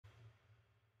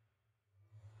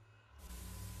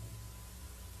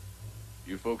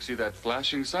You folks see that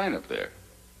flashing sign up there?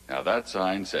 Now that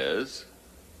sign says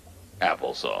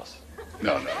applesauce.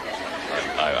 No, no,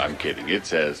 I'm kidding. It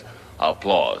says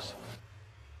applause.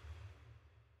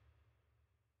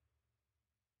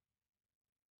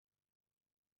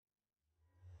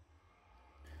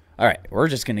 All right, we're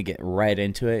just going to get right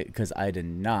into it because I did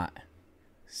not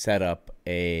set up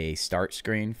a start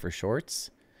screen for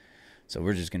shorts. So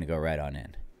we're just going to go right on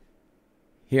in.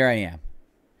 Here I am.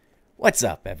 What's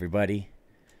up, everybody?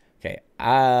 Okay,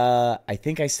 I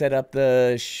think I set up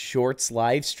the shorts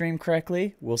live stream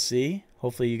correctly. We'll see.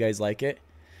 Hopefully you guys like it.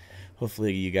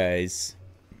 Hopefully you guys...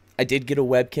 I did get a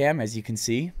webcam, as you can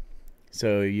see.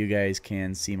 So you guys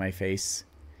can see my face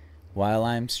while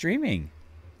I'm streaming.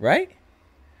 Right?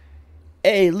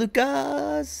 Hey,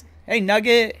 Lucas. Hey,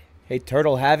 Nugget. Hey,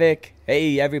 Turtle Havoc.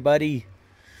 Hey, everybody.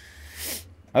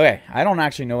 Okay, I don't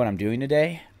actually know what I'm doing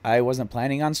today. I wasn't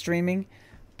planning on streaming,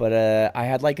 but I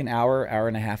had like an hour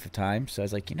and a half of time. So I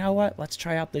was like, you know what? Let's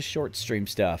try out this short stream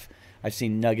stuff. I've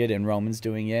seen Nugget and Romans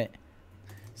doing it,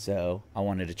 so I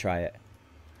wanted to try it.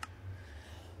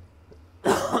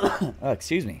 Oh,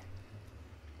 excuse me.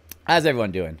 How's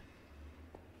everyone doing?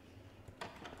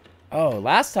 Oh,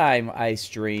 last time I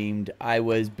streamed, I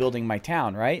was building my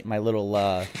town, right? My little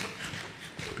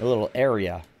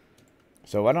area.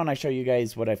 So why don't I show you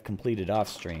guys what I've completed off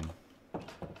stream?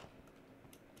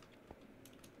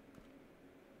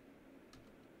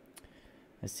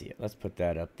 Let's see it. Let's put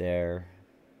that up there.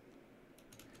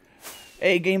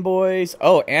 Hey, Game Boys.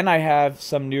 Oh, and I have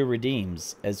some new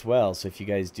redeems as well. So if you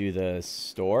guys do the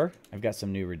store, I've got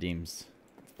some new redeems.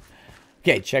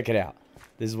 Okay, check it out.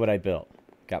 This is what I built.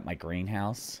 Got my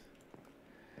greenhouse.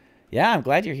 Yeah, I'm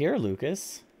glad you're here,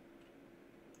 Lucas.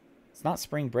 It's not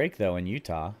spring break, though, in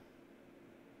Utah.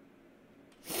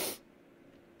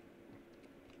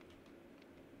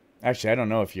 Actually, I don't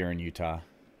know if you're in Utah.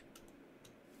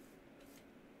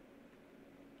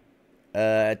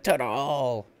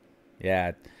 Turtle!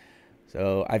 Yeah.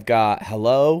 So, I've got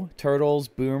hello, turtles,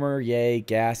 boomer, yay,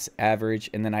 gas, average,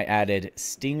 and then I added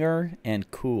stinger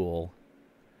and cool.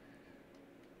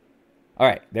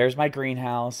 Alright, there's my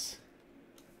greenhouse.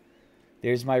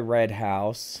 There's my red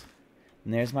house.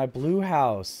 And there's my blue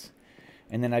house.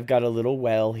 And then I've got a little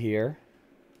well here.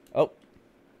 Oh.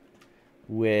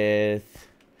 With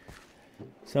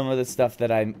some of the stuff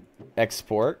that I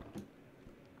export.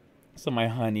 So my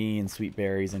honey and sweet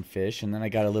berries and fish. And then I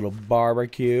got a little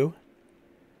barbecue.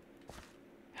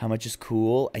 How much is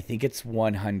cool? I think it's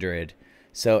 100.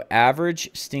 So average,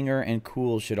 stinger, and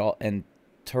cool should all... and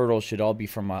turtle should all be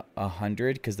from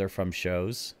 100 because they're from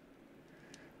shows.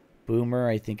 Boomer,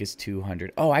 I think, is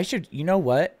 200. Oh, I should... You know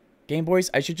what, Game Boys?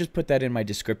 I should just put that in my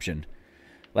description.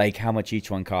 Like, how much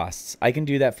each one costs. I can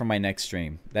do that for my next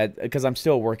stream. That because I'm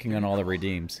still working on all the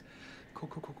redeems. Cool.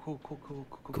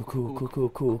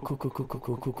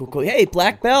 Hey,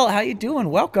 Black Belt, how you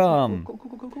doing? Welcome.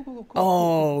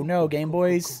 Oh, no, Game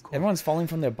Boys. Everyone's falling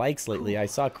from their bikes lately. I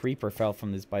saw Creeper fell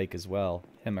from his bike as well.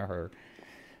 Him or her.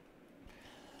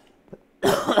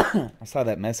 I saw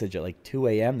that message at like 2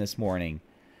 a.m. this morning.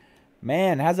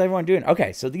 Man, how's everyone doing?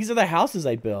 Okay, so these are the houses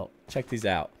I built. Check these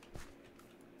out.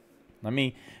 Let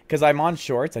me, because I'm on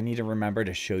shorts, I need to remember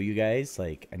to show you guys.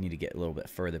 Like, I need to get a little bit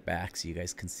further back so you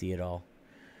guys can see it all.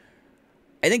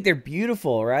 I think they're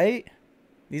beautiful, right?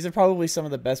 These are probably some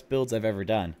of the best builds I've ever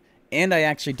done. And I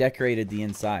actually decorated the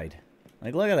inside.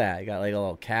 Like, look at that. I got like a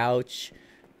little couch,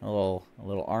 a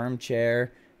little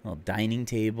armchair, a little dining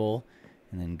table.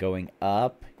 And then going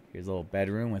up, here's a little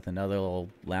bedroom with another little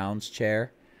lounge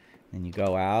chair. Then you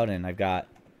go out, and I've got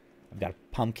a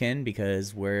pumpkin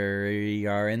because we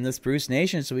are in the Spruce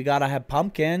Nation, so we gotta have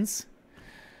pumpkins.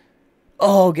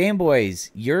 Oh, Game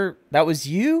Boys, that was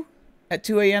you at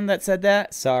 2 a.m. that said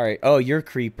that? Sorry. Oh, you're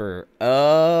Creeper.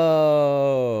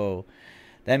 Oh,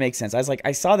 that makes sense. I was like,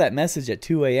 I saw that message at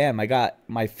 2 a.m.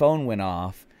 My phone went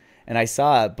off, and I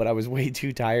saw it, but I was way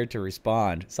too tired to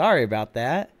respond. Sorry about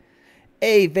that.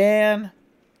 Hey, Van.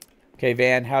 Okay,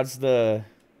 Van, how's the...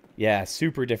 Yeah,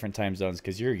 super different time zones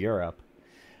because you're Europe.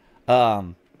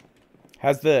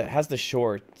 How's the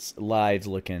shorts lives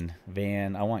looking,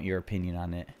 Van? I want your opinion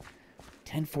on it.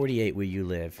 1048 where you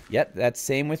live. Yep, that's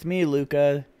same with me,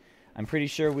 Luca. I'm pretty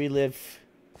sure we live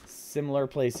similar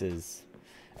places.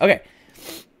 Okay.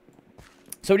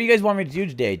 So what do you guys want me to do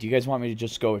today? Do you guys want me to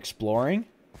just go exploring?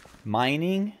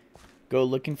 Mining? Go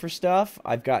looking for stuff?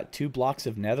 I've got 2 blocks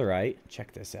of netherite.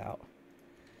 Check this out.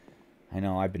 I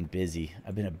know, I've been busy.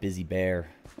 I've been a busy bear.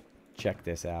 Check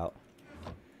this out.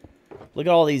 Look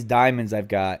at all these diamonds I've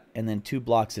got. And then 2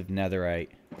 blocks of netherite.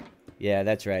 Yeah,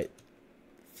 that's right.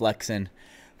 Flexing.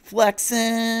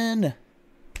 Flexing!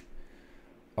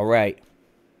 Alright.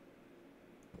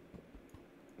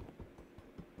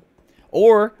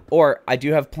 Or I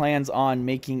do have plans on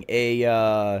making a,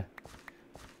 oh,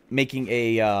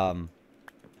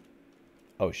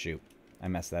 shoot. I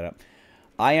messed that up.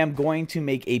 I am going to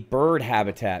make a bird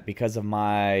habitat because of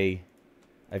my...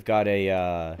 I've got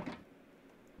a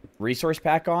resource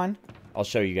pack on. I'll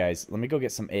show you guys. Let me go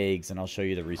get some eggs and I'll show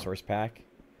you the resource pack.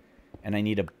 And I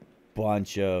need a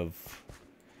bunch of...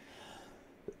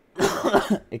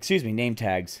 excuse me, name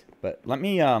tags. But let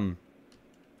me go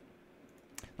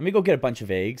get a bunch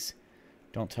of eggs.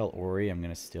 Don't tell Ori. I'm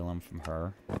going to steal them from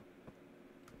her.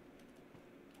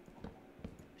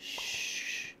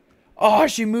 Shh. Oh,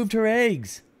 she moved her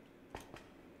eggs.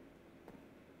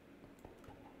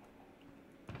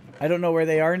 I don't know where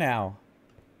they are now.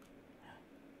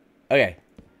 Okay.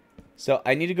 So,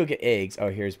 I need to go get eggs. Oh,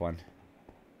 here's one.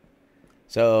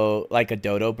 So, like a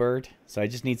dodo bird. So, I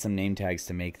just need some name tags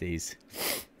to make these.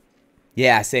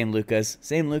 Yeah, same, Lucas.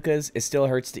 Same, Lucas. It still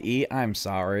hurts to eat. I'm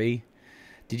sorry.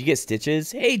 Did you get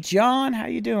stitches? Hey, John. How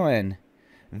you doing?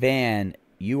 Van,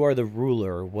 you are the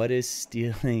ruler. What is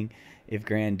stealing if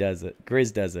Grizz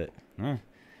does it? Huh.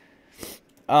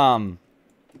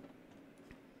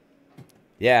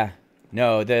 Yeah.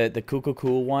 No, the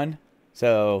cool one.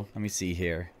 So, let me see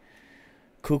here.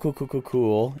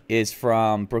 Cool is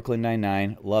from Brooklyn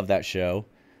Nine-Nine. Love that show.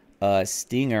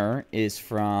 Stinger is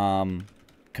from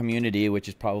Community, which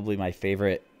is probably my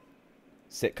favorite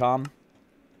sitcom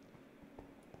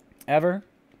ever.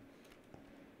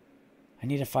 I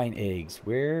need to find eggs.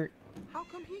 Where? How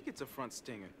come he gets a front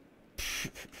stinger?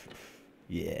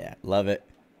 Yeah, love it.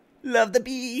 Love the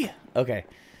bee. Okay.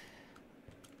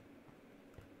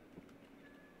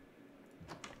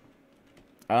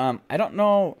 I don't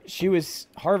know. She was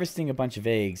harvesting a bunch of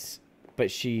eggs, but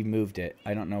she moved it.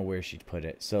 I don't know where she'd put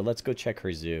it. So let's go check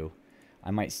her zoo.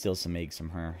 I might steal some eggs from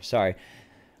her. Sorry.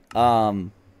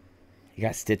 You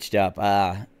got stitched up.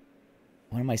 What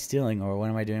am I stealing or what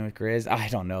am I doing with Grizz? I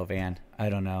don't know, Van. I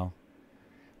don't know.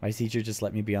 My teacher just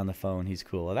let me be on the phone. He's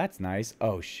cool. Well, that's nice.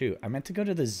 Oh, shoot. I meant to go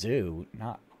to the zoo,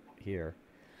 not here.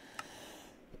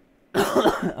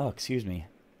 Oh, excuse me.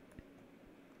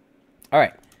 All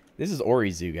right. This is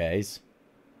Ori's zoo, guys.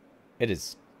 It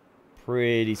is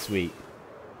pretty sweet.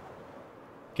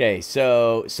 Okay,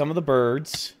 so some of the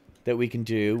birds that we can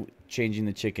do, changing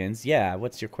the chickens. Yeah,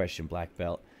 what's your question, Black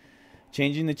Belt?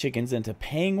 Changing the chickens into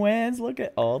penguins. Look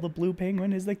at, oh, the blue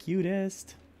penguin is the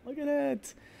cutest. Look at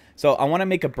it. So I want to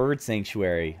make a bird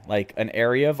sanctuary, like an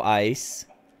area of ice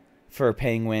for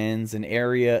penguins, an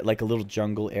area, like a little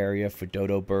jungle area for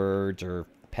dodo birds or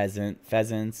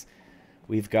pheasants.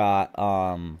 We've got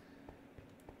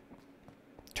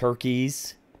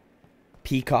turkeys,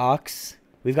 peacocks.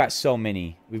 We've got so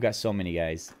many. We've got so many,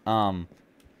 guys. I'm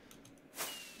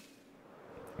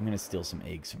going to steal some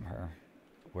eggs from her.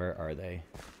 Where are they?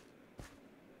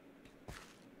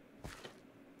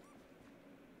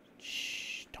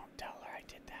 Shh. Don't tell her I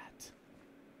did that.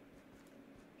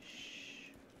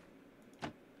 Shh.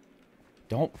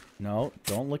 Don't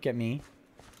look at me.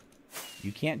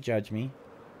 You can't judge me.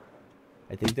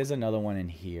 I think there's another one in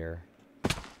here.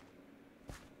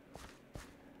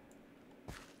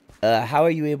 How are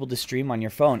you able to stream on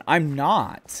your phone? I'm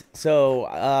not. So,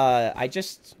 I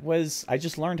just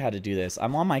learned how to do this.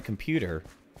 I'm on my computer.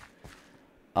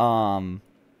 And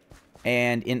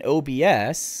in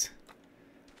OBS,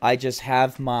 I just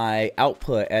have my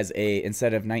output as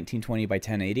instead of 1920 by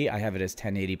 1080, I have it as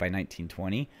 1080 by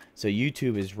 1920. So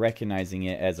YouTube is recognizing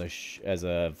it as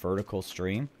a vertical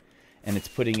stream, and it's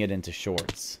putting it into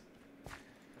shorts.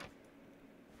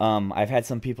 I've had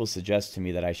some people suggest to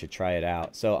me that I should try it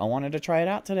out. So I wanted to try it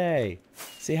out today.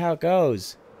 See how it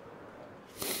goes.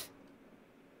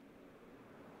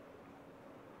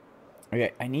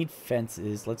 Okay, I need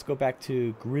fences. Let's go back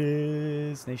to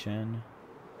Grizz Nation.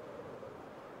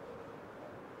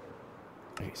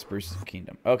 Okay, Spruce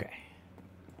Kingdom. Okay.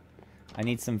 I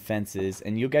need some fences,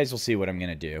 and you guys will see what I'm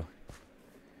going to do.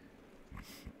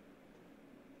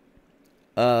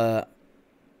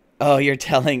 Oh, you're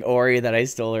telling Ori that I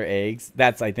stole her eggs?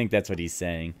 I think that's what he's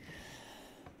saying.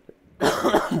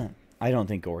 I don't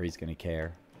think Ori's gonna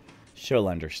care. She'll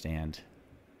understand.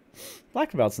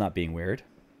 Black Belt's not being weird.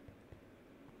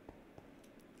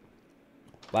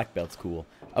 Black Belt's cool.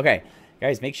 Okay,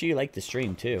 guys, make sure you like the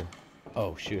stream, too.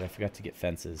 Oh, shoot, I forgot to get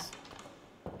fences.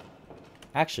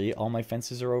 Actually, all my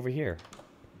fences are over here.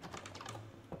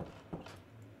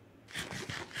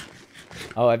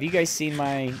 Oh, have you guys seen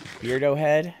my Beardo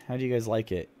head? How do you guys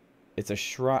like it? It's a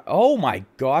shrine. Oh my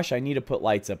gosh, I need to put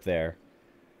lights up there.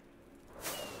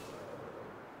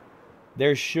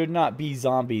 There should not be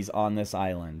zombies on this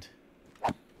island.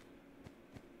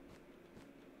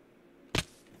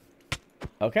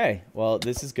 Okay, well,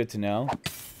 this is good to know.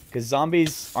 Because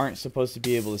zombies aren't supposed to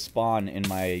be able to spawn in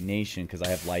my nation because I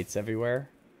have lights everywhere.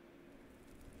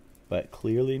 But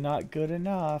clearly not good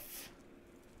enough.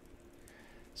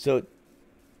 So,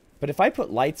 but if I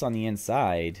put lights on the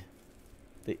inside,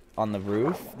 on the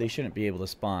roof, they shouldn't be able to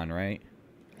spawn, right?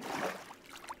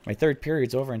 My third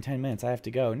period's over in 10 minutes. I have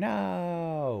to go.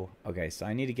 No! Okay, so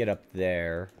I need to get up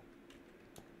there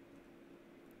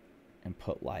and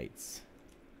put lights.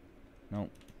 Nope.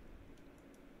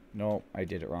 Nope, I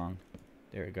did it wrong.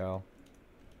 There we go.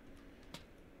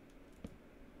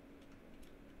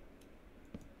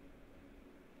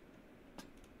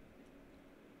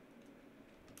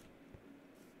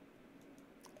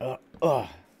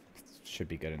 Should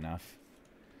be good enough.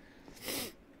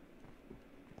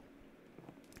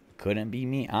 Couldn't be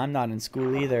me. I'm not in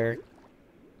school either.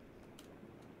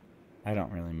 I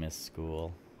don't really miss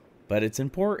school. But it's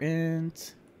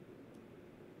important.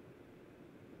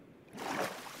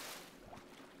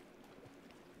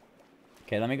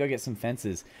 Okay, let me go get some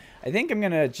fences. I think I'm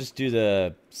going to just do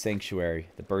the sanctuary,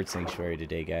 the bird sanctuary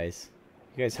today, guys.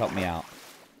 You guys help me out.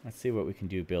 Let's see what we can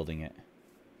do building it.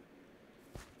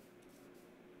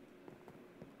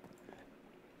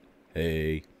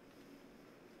 Hey.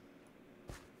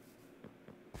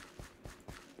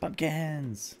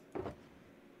 Pumpkins!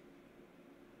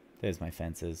 There's my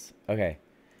fences. Okay.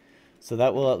 So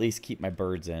that will at least keep my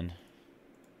birds in.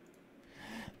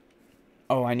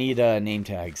 Oh, I need name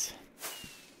tags.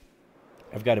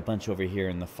 I've got a bunch over here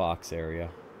in the fox area.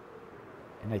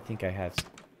 And I think I have...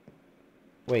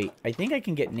 Wait, I think I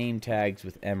can get name tags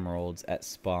with emeralds at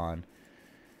spawn.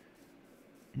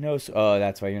 No, oh,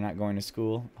 that's why you're not going to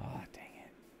school? Oh, dang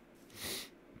it.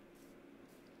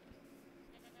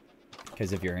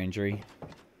 Because of your injury?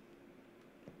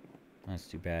 That's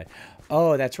too bad.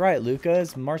 Oh, that's right,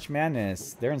 Lucas. March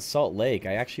Madness. They're in Salt Lake.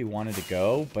 I actually wanted to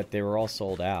go, but they were all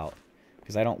sold out.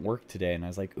 Because I don't work today, and I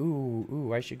was like,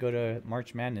 ooh, I should go to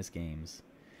March Madness games.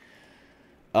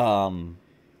 But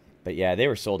yeah, they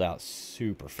were sold out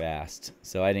super fast,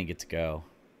 so I didn't get to go.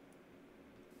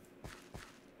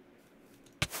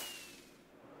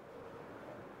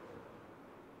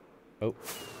 Oh.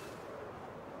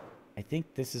 I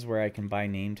think this is where I can buy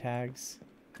name tags.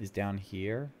 Is down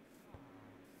here.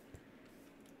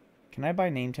 Can I buy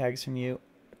name tags from you?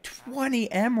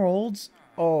 20 emeralds?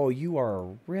 Oh, you are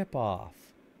a ripoff.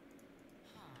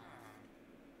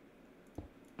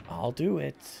 I'll do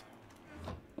it.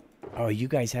 Oh, you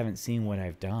guys haven't seen what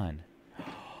I've done.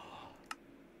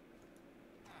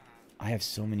 I have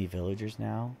so many villagers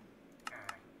now.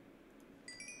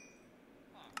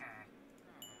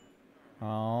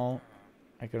 Oh,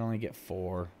 I could only get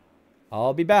 4.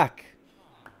 I'll be back.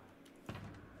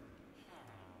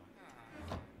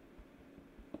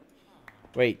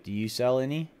 Wait, do you sell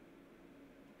any?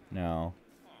 No.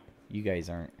 You guys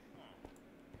aren't.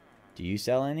 Do you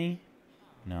sell any?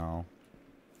 No.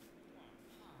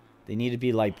 They need to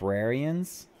be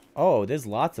librarians? Oh, there's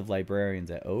lots of librarians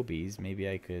at Obi's. Maybe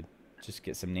I could just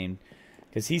get some name...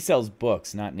 Because he sells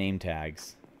books, not name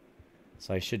tags.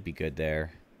 So I should be good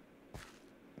there.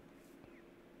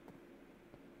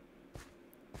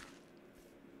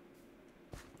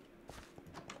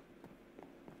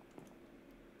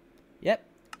 Yep.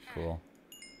 Cool.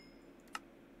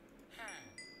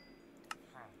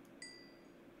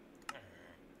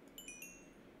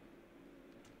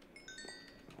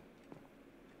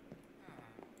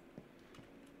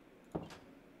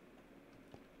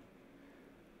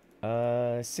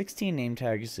 Uh, 16 name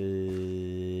tags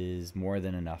is more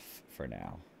than enough for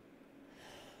now.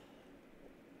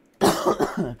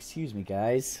 Excuse me,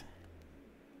 guys.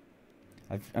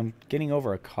 I'm getting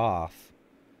over a cough.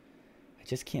 I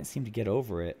just can't seem to get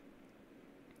over it.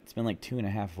 It's been like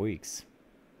 2.5 weeks.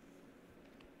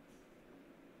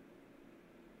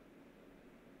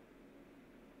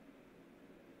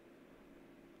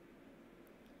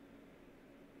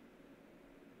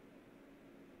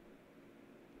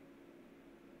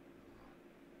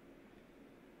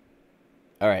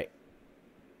 All right.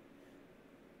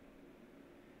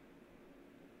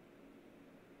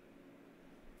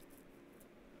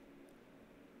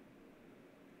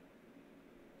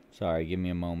 Sorry, give me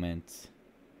a moment.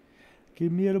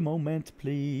 Give me a moment,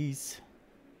 please.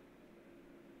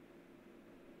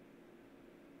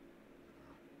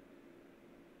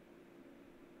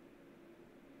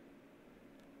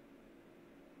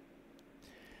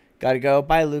 Gotta go.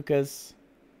 Bye, Lucas.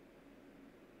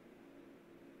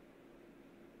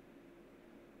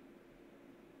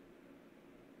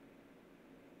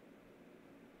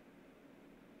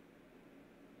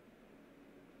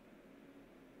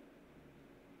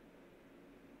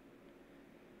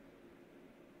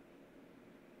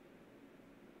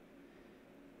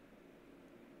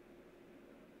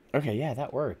 Okay, yeah,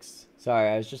 that works. Sorry,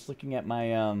 I was just looking at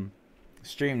my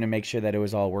stream to make sure that it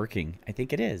was all working. I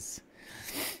think it is.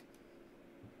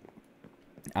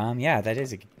 Yeah, that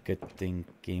is a good thing,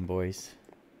 Game Boys.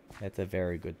 That's a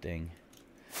very good thing.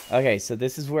 Okay, so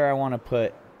this is where I want to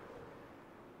put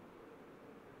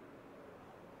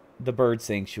the bird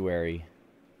sanctuary.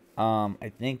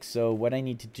 I think so. What I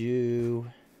need to do,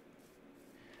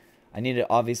 I need to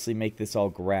obviously make this all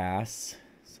grass.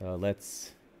 So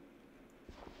let's.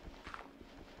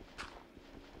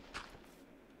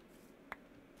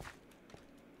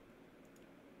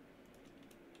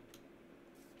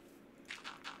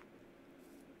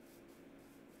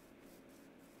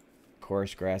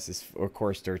 Coarse grass is, or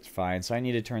coarse dirt's fine. So I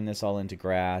need to turn this all into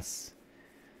grass.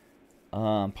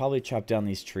 Probably chop down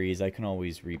these trees. I can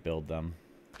always rebuild them.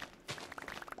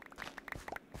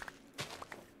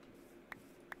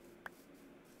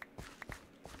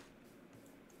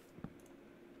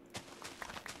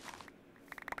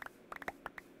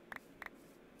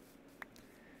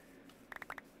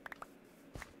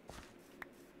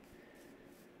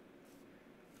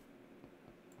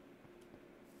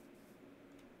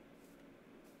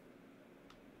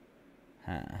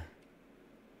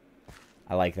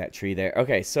 I like that tree there.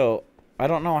 Okay, so I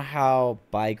don't know how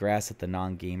buy grass at the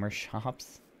non-gamer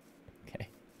shops. Okay.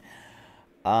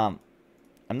 I'm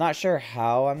not sure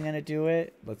how I'm gonna do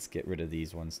it. Let's get rid of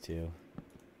these ones too.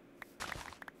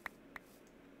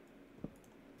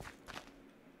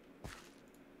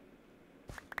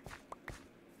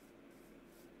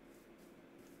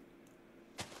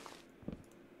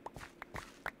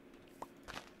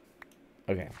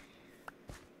 Okay.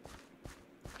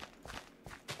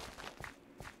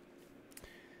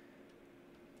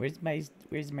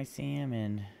 Where's my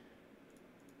salmon?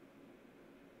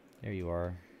 There you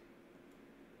are.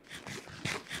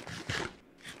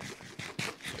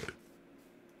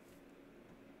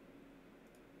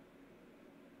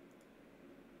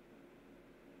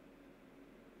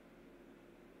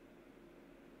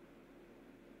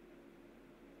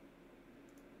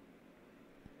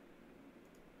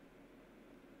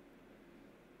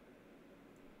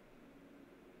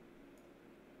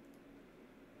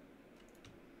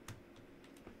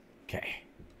 Okay.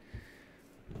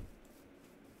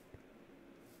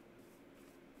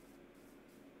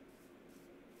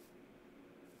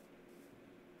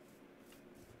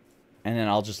 And then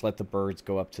I'll just let the birds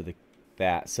go up to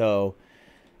that. So,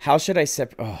 how should I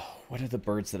Oh, what are the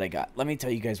birds that I got? Let me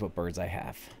tell you guys what birds I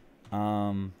have.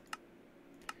 Oh,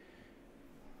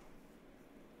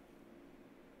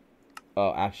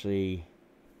 actually,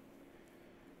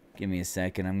 give me a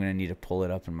second. I'm going to need to pull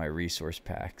it up in my resource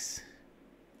packs.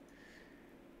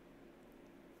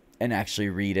 And actually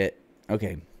read it.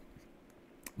 Okay.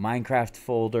 Minecraft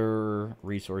folder,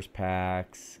 resource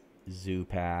packs, zoo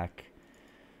pack,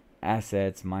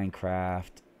 assets,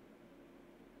 Minecraft,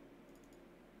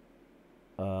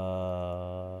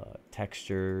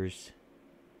 textures,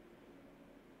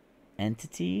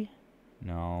 entity?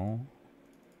 No.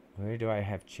 Where do I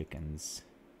have chickens?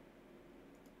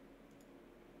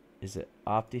 Is it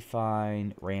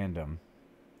Optifine random?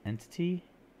 Entity?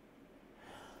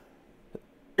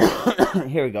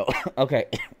 Here we go. Okay.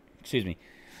 Excuse me.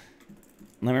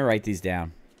 Let me write these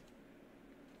down.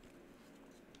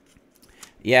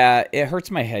 Yeah, it hurts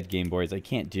my head, Game Boys. I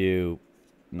can't do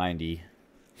 90.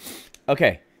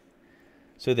 Okay.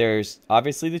 So there's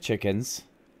obviously the chickens.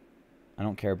 I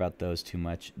don't care about those too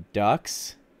much.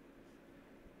 Ducks.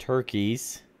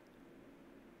 Turkeys.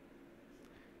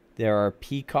 There are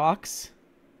peacocks.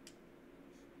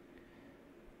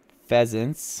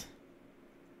 Pheasants.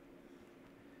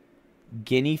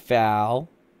 Guinea fowl.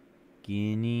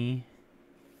 Guinea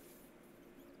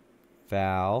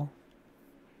fowl.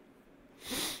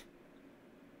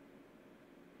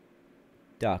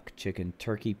 Duck, chicken,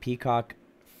 turkey, peacock.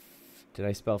 Did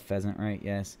I spell pheasant right?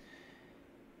 Yes.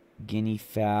 Guinea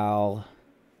fowl.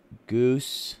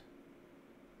 Goose.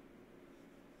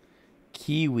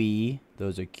 Kiwi.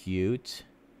 Those are cute.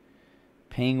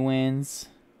 Penguins.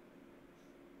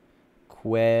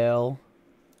 Quail.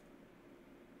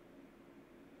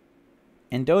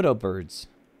 And dodo birds.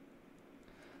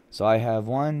 So I have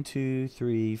 1, 2,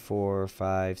 3, 4,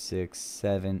 5, 6,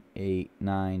 7, 8,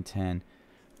 9, 10.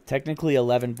 Technically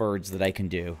 11 birds that I can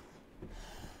do.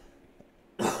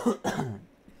 Okay.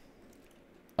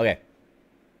 Let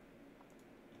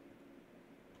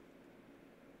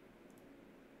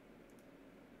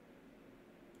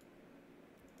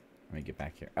me get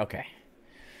back here. Okay.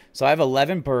 So I have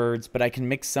 11 birds, but I can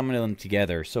mix some of them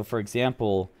together. So for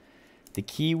example, the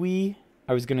kiwi,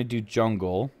 I was going to do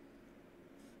jungle.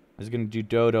 I was going to do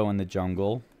dodo in the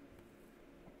jungle.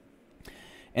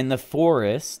 In the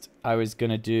forest, I was going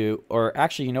to do, or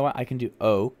actually, you know what? I can do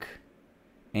oak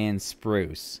and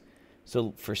spruce.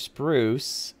 So for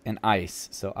spruce and ice.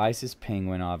 So ice is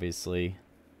penguin, obviously.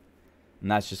 And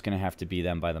that's just going to have to be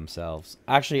them by themselves.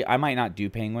 Actually, I might not do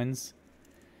penguins.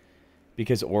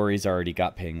 Because Ori's already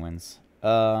got penguins.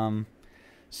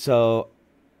 So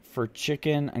for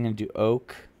chicken, I'm going to do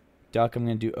oak. Duck, I'm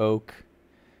going to do oak.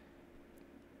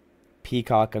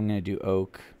 Peacock, I'm going to do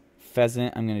oak.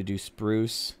 Pheasant, I'm going to do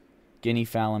spruce. Guinea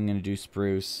fowl, I'm going to do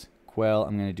spruce. Quail,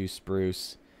 I'm going to do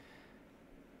spruce.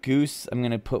 Goose, I'm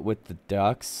going to put with the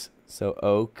ducks. So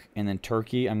oak. And then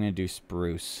turkey, I'm going to do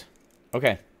spruce.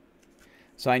 Okay.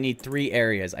 So I need 3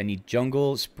 areas. I need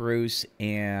jungle, spruce,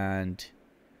 and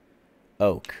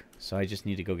oak. So I just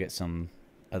need to go get some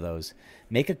of those.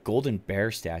 Make a golden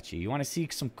bear statue. You want to see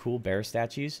some cool bear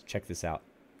statues? Check this out.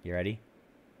 You ready?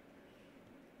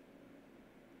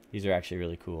 These are actually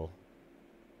really cool.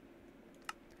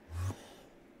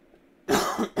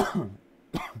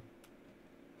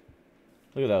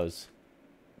 Look at those.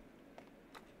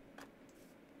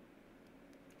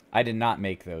 I did not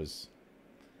make those.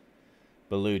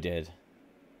 Baloo did.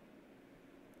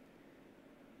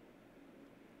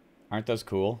 Aren't those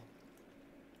cool?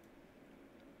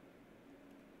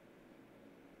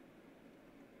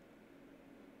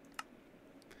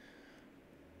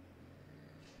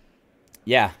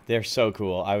 Yeah, they're so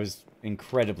cool. I was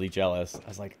incredibly jealous. I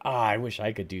was like, ah, I wish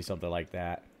I could do something like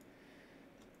that.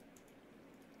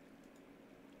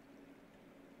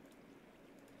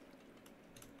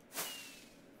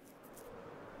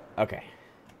 Okay.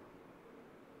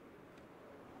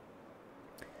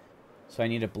 So I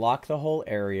need to block the whole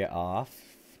area off.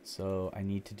 So I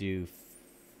need to do...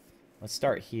 Let's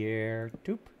start here.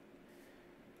 Doop.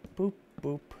 Boop,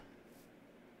 boop.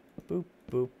 Boop,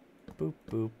 boop. Boop,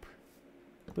 boop.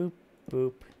 Boop,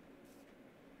 boop.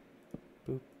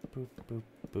 Boop, boop, boop,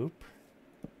 boop.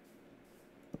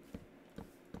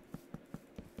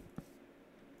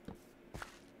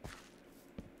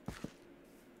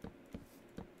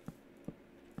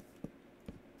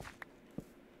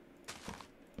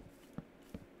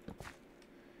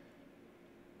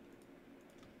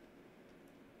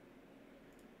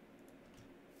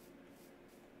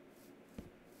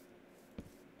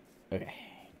 Okay.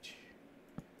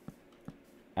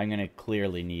 I'm going to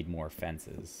clearly need more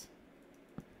fences.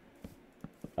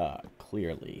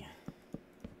 Clearly.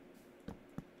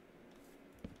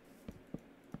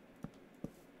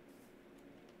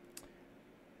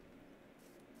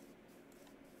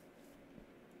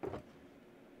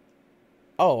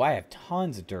 Oh, I have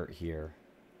tons of dirt here.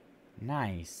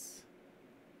 Nice.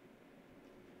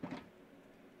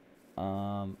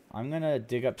 I'm going to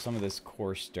dig up some of this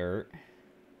coarse dirt.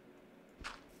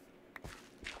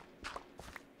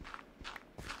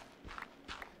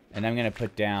 And I'm going to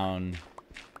put down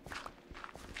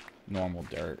normal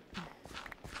dirt.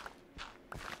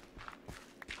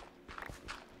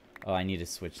 Oh, I need to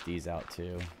switch these out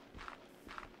too.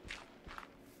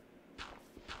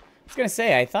 I was going to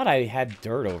say, I thought I had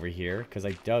dirt over here because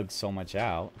I dug so much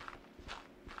out.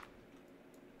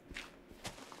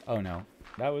 Oh no,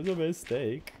 that was a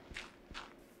mistake.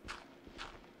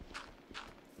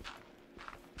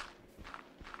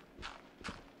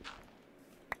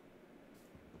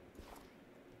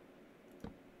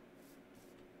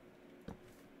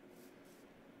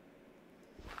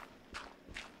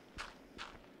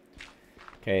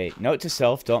 Okay, note to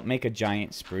self, don't make a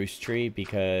giant spruce tree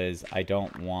because I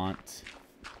don't want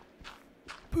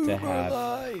to have...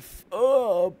 life!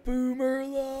 Oh, boomer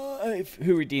life!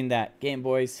 Who redeemed that? Game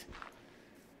Boys.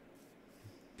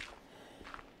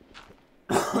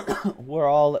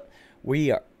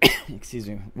 We are, excuse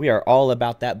me, we are all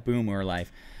about that boomer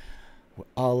life. We're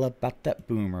all about that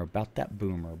boomer, about that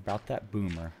boomer, about that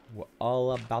boomer. We're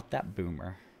all about that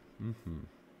boomer. Mm-hmm.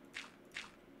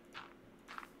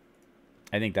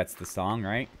 I think that's the song,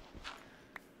 right?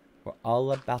 We're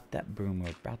all about that boomer,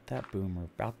 about that boomer,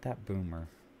 about that boomer.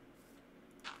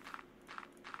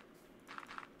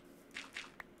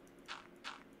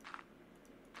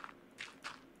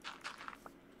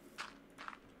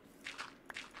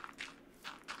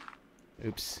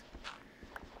 Oops.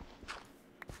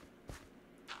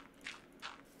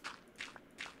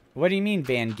 What do you mean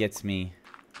Van gets me?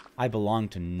 I belong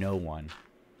to no one.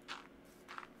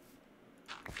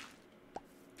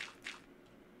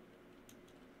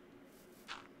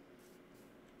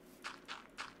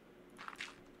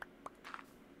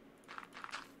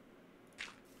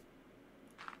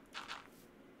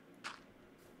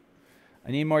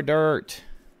 I need more dirt.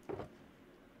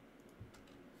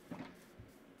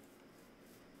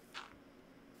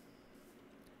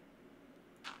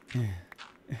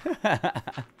 Yeah,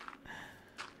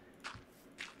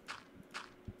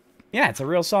 it's a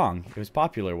real song. It was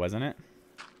popular, wasn't it?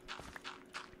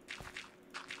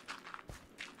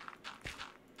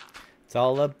 It's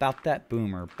all about that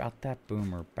boomer, about that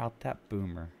boomer, about that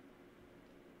boomer.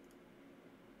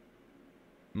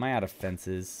 Am I out of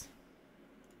fences?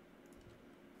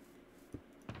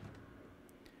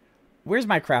 Where's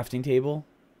my crafting table?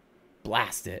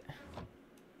 Blast it.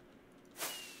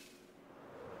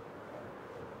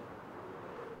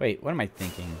 Wait, what am I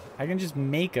thinking? I can just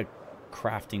make a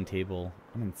crafting table.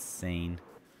 I'm insane.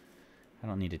 I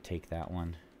don't need to take that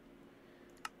one.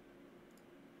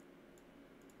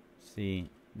 See,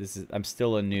 I'm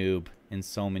still a noob in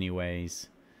so many ways.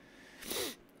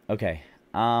 Okay.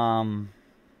 I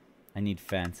need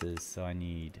fences, so I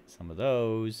need some of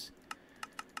those.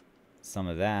 Some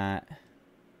of that.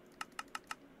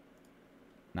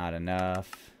 Not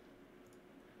enough.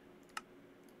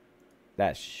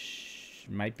 That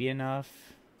might be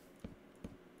enough.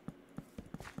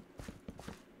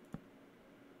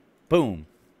 Boom.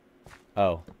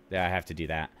 Oh, yeah, I have to do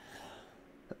that.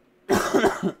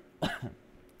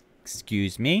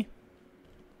 Excuse me.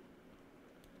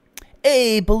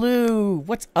 Hey, Baloo,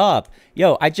 what's up?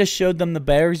 Yo, I just showed them the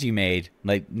bears you made.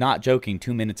 Like, not joking,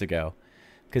 2 minutes ago.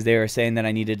 Because they were saying that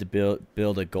I needed to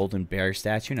build a golden bear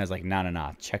statue. And I was like, no, no,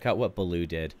 no. Check out what Baloo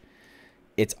did.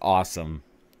 It's awesome.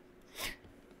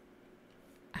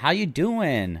 How you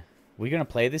doing? We gonna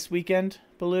play this weekend,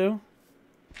 Baloo?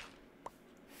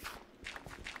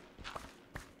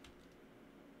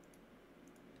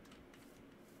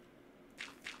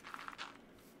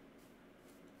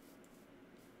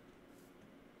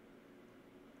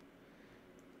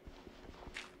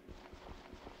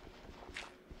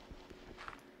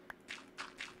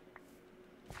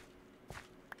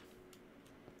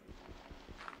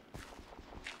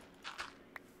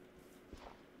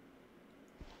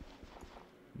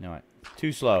 No,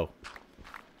 too slow.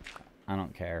 I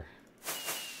don't care.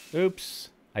 Oops.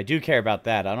 I do care about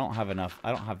that. I don't have enough.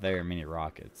 I don't have very many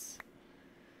rockets.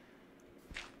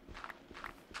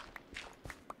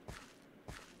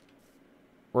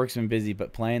 Work's been busy,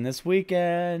 but playing this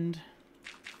weekend.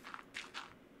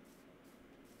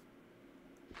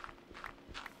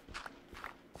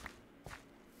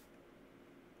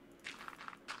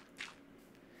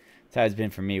 That's how it's been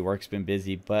for me. Work's been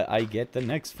busy, but I get the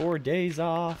next 4 days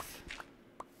off.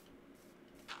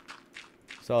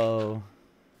 So,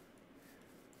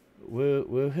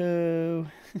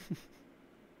 woohoo.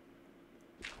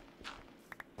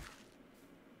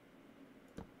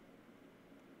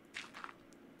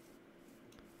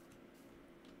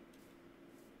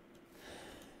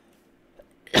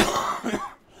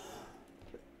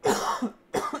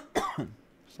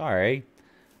 Sorry.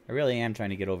 I really am trying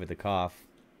to get over the cough.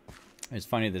 It was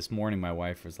funny this morning, my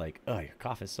wife was like, oh, your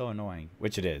cough is so annoying.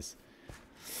 Which it is.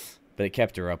 But it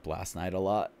kept her up last night a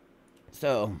lot.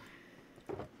 So,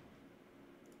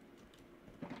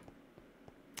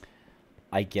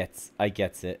 I gets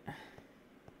it.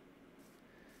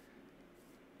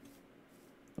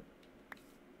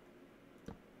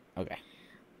 Okay.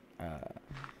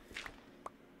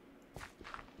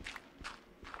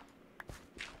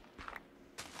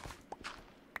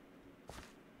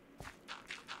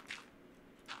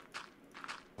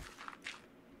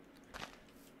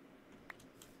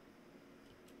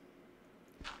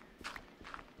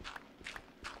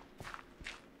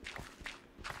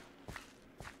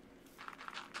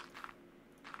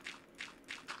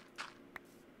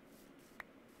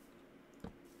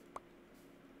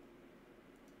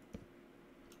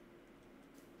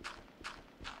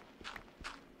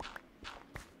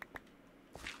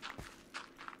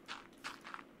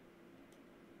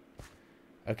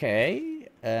 Okay,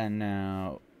 and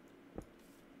now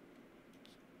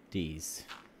these.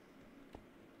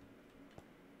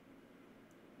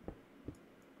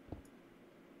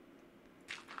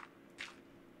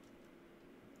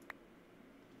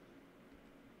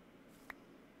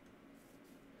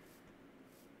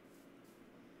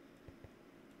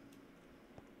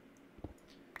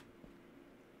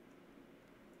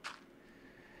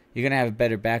 You're gonna have a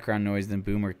better background noise than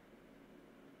Boomer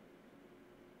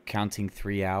counting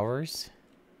 3 hours?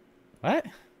 What?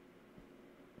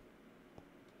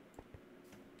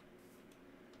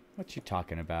 What you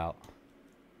talking about?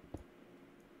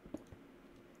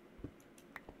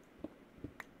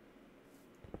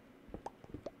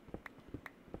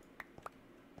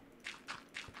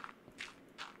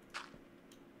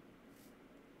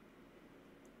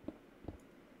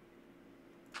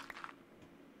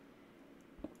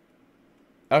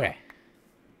 Okay.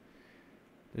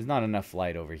 There's not enough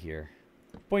light over here.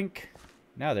 Boink.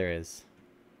 Now there is.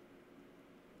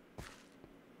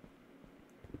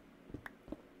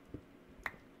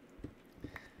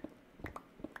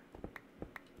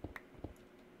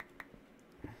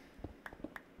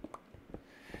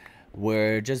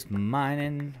 We're just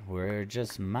mining. We're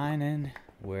just mining.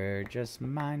 We're just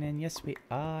mining. Yes, we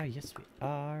are. Yes, we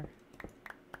are.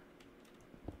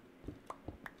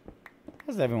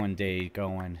 How's everyone's day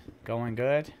going? Going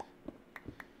good?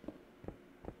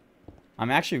 I'm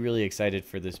actually really excited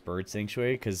for this bird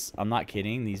sanctuary because I'm not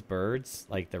kidding. These birds,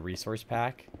 like the resource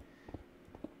pack,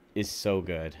 is so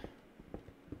good.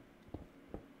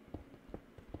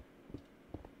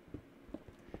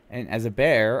 And as a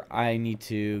bear, I need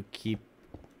to keep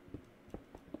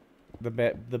the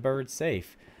birds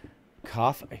safe.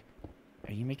 Cough.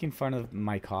 Are you making fun of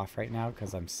my cough right now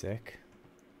because I'm sick?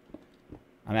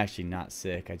 I'm actually not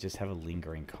sick. I just have a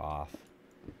lingering cough.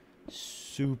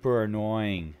 Super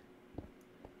annoying.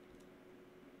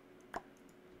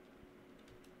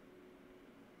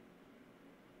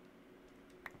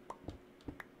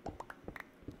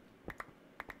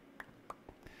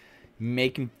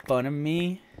 Making fun of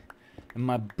me and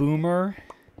my boomer.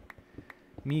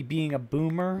 Me being a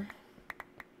boomer.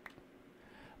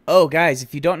 Oh, guys,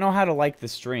 if you don't know how to like the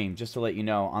stream, just to let you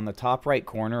know, on the top right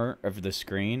corner of the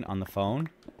screen on the phone,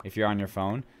 if you're on your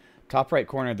phone, top right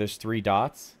corner, there's 3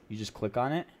 dots. You just click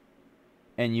on it,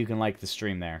 and you can like the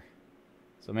stream there.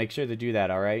 So make sure to do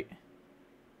that, alright?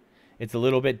 It's a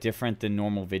little bit different than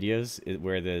normal videos,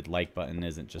 where the like button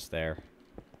isn't just there.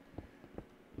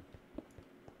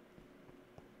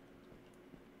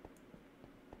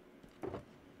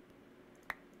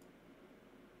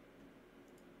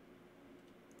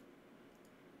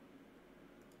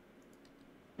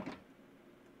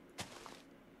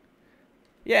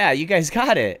 Yeah, you guys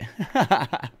got it.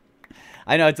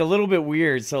 I know, it's a little bit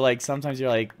weird. So, like, sometimes you're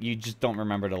like, you just don't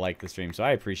remember to like the stream. So,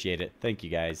 I appreciate it. Thank you,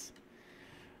 guys.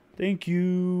 Thank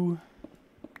you.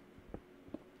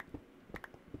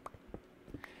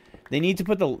 They need to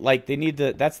put the, like, they need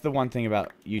the, that's the one thing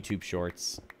about YouTube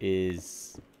Shorts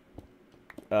is,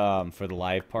 for the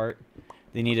live part.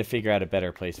 They need to figure out a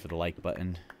better place for the like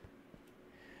button.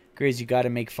 Grizz, you gotta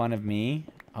make fun of me?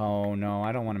 Oh, no,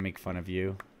 I don't want to make fun of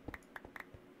you.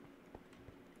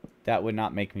 That would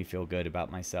not make me feel good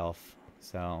about myself.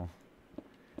 So,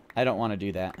 I don't want to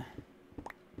do that.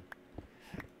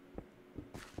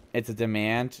 It's a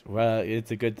demand. Well,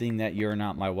 it's a good thing that you're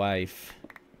not my wife.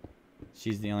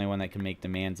 She's the only one that can make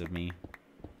demands of me.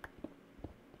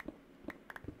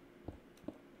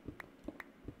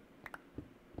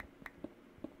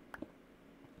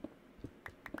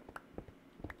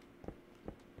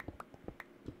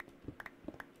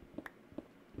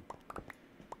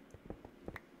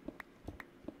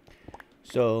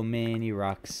 So many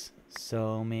rocks.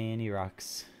 So many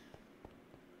rocks.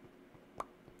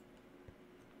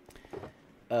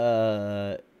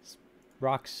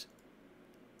 Rocks.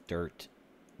 Dirt.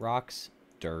 Rocks.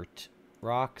 Dirt.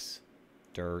 Rocks.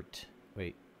 Dirt.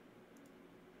 Wait.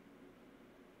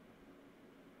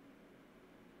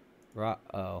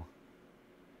 Oh.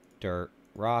 Dirt.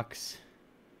 Rocks.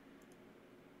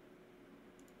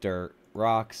 Dirt.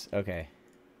 Rocks. Okay.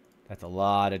 That's a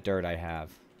lot of dirt I have.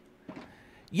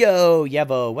 Yo,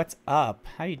 Yevo, what's up?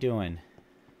 How you doing?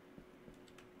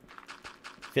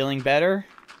 Feeling better?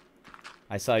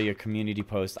 I saw your community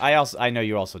post. I know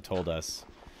you also told us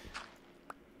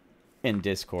in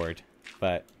Discord,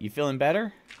 but you feeling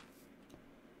better?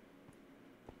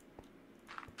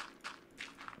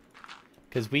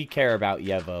 Because we care about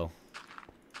Yevo.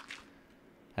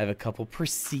 I have a couple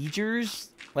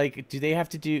procedures. Like, do they have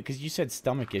to do? Because you said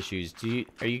stomach issues.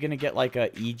 Are you gonna get like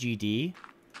a EGD?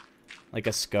 Like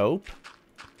a scope?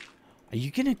 Are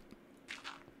you gonna...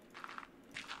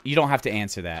 You don't have to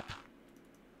answer that.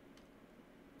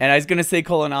 And I was gonna say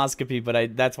colonoscopy,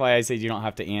 but that's why I said you don't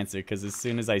have to answer, because as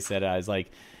soon as I said it, I was like,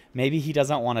 maybe he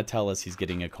doesn't want to tell us he's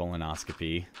getting a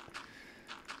colonoscopy.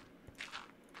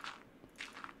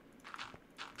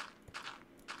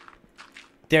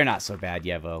 They're not so bad,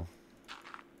 Yevo.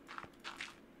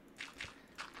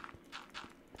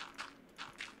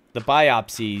 The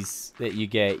biopsies that you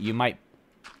get, you might...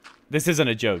 This isn't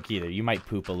a joke either. You might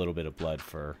poop a little bit of blood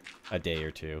for a day or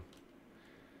two.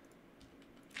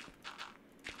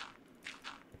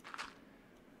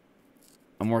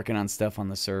 I'm working on stuff on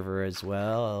the server as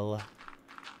well.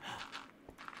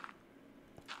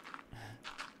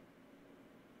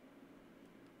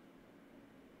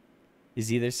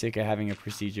 Is either sick or having a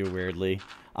procedure weirdly.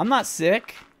 I'm not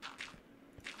sick.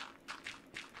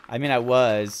 I mean, I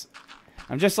was.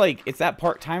 I'm just like, it's that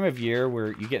time of year where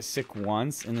you get sick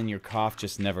once and then your cough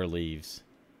just never leaves.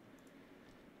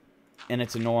 And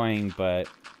it's annoying, but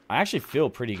I actually feel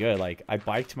pretty good. Like, I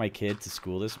biked my kid to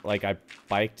school I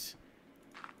biked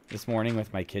this morning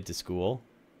with my kid to school.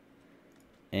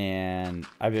 And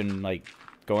I've been, like,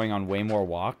 going on way more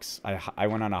walks. I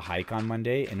went on a hike on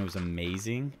Monday, and it was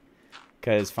amazing.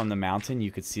 Because from the mountain,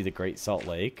 you could see the Great Salt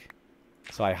Lake.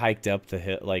 So I hiked up the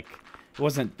hill. Like, it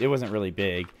wasn't really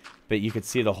big, but you could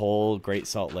see the whole Great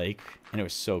Salt Lake. And it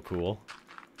was so cool.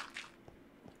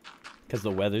 Because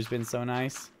the weather's been so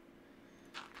nice.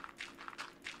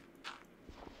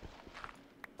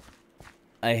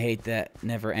 I hate that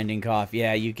never-ending cough.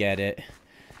 Yeah, you get it.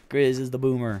 Grizz is the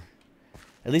boomer.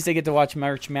 At least I get to watch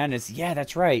March Madness. Yeah,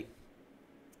 that's right.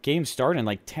 Games start in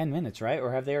like 10 minutes, right?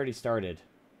 Or have they already started?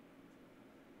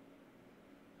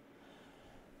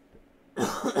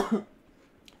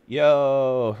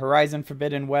 Yo, Horizon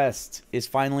Forbidden West is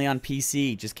finally on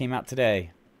PC. Just came out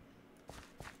today.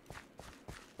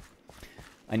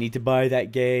 I need to buy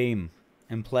that game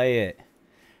and play it.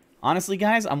 Honestly,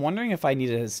 guys, I'm wondering if I need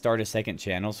to start a second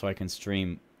channel so I can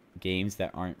stream games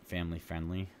that aren't family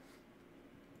friendly.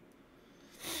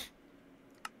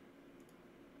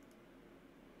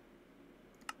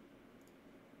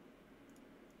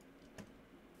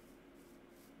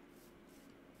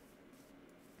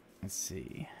 Let's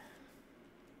see.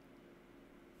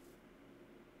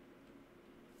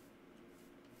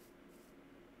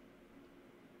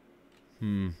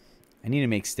 I need to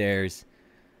make stairs.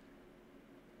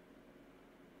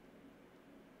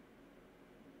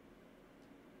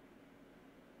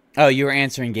 Oh, you were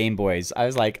answering Game Boys. I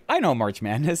was like, I know March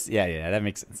Madness. Yeah, that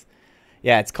makes sense.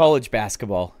 Yeah, it's college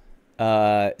basketball.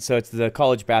 So it's the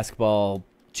college basketball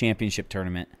championship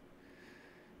tournament.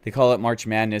 They call it March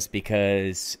Madness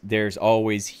because there's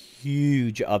always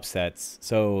huge upsets.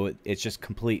 So it's just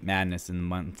complete madness in the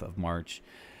month of March.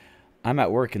 I'm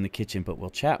at work in the kitchen, but we'll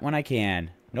chat when I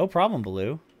can. No problem,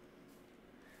 Baloo.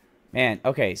 Man,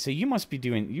 okay, so you must be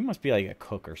like a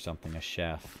cook or something, a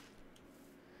chef.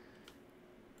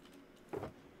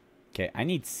 Okay, I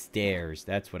need stairs.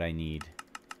 That's what I need.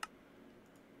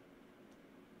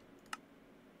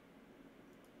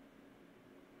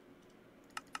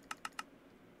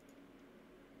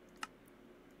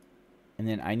 And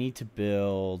then I need to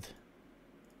build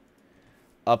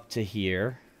up to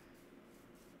here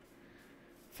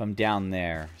from down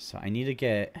there. So I need to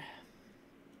get...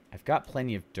 I've got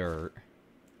plenty of dirt.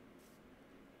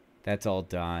 That's all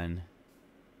done.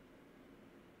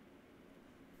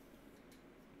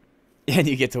 And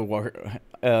you get to work.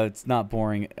 It's not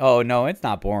boring. Oh, no, it's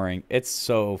not boring. It's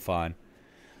so fun.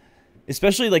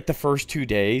 Especially like the first 2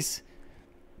 days.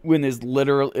 When there's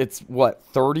literally... It's what?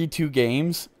 32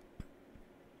 games?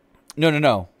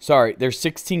 No. Sorry. There's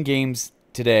 16 games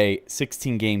today.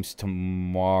 16 games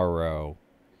tomorrow.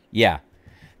 Yeah.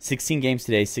 16 games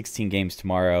today. 16 games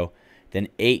tomorrow. Then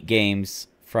 8 games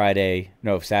Friday.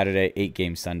 No, Saturday. 8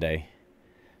 games Sunday.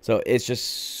 So it's just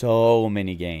so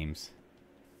many games.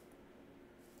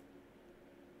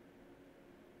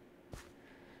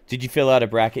 Did you fill out a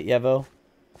bracket, Yevo?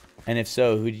 And if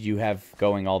so, who did you have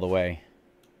going all the way?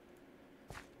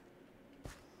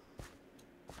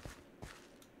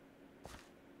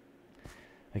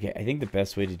 Okay, I think the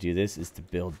best way to do this is to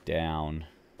build down.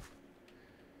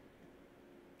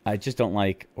 I just don't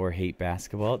like or hate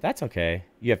basketball. That's okay.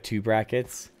 You have 2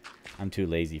 brackets. I'm too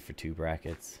lazy for 2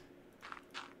 brackets.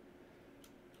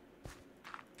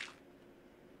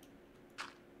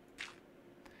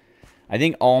 I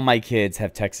think all my kids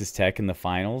have Texas Tech in the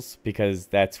finals because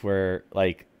that's where,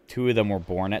 like, 2 of them were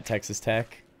born at Texas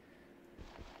Tech.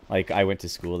 Like, I went to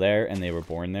school there and they were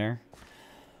born there.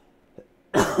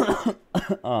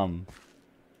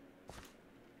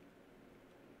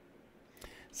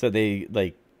 So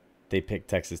they picked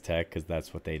Texas Tech because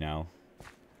that's what they know.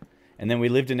 And then we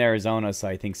lived in Arizona, so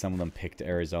I think some of them picked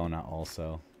Arizona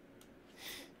also.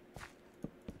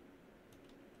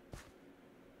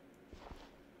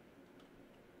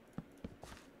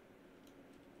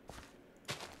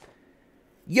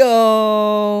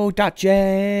 Yo,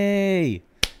 .J!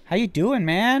 How you doing,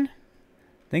 man?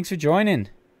 Thanks for joining.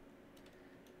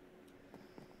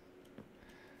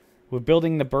 We're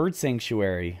building the bird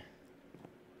sanctuary.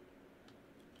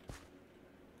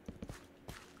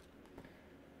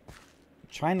 I'm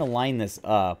trying to line this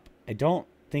up. I don't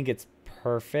think it's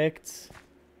perfect.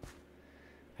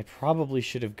 I probably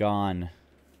should have gone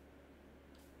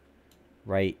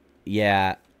right.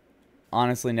 Yeah.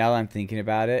 Honestly, now that I'm thinking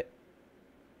about it.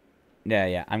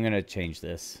 Yeah, I'm going to change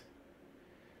this.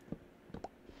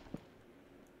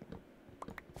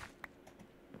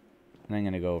 And I'm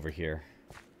going to go over here.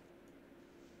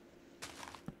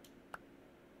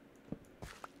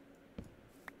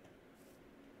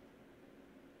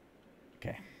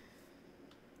 Okay.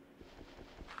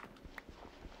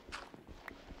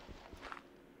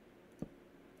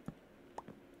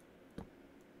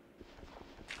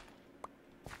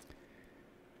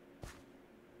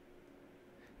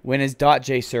 When is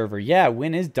 .j server? Yeah,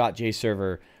 when is .j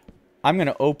server? I'm going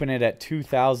to open it at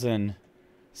 2,000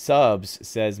 subs,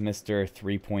 says Mr.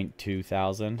 3.2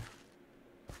 thousand.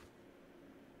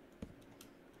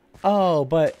 Oh,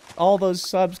 but all those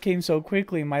subs came so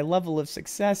quickly. My level of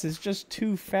success is just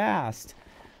too fast.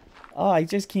 Oh, I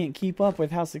just can't keep up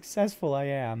with how successful I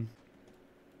am.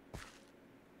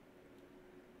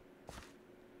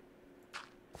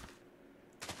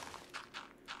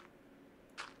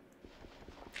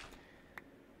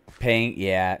 Paying,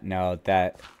 yeah, no,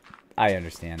 that, I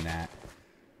understand that.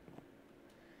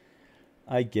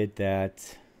 I get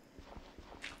that.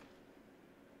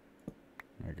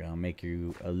 We're gonna make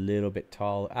you a little bit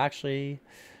tall. Actually,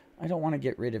 I don't want to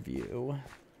get rid of you.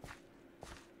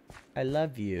 I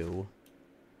love you.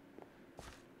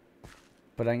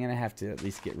 But I'm gonna have to at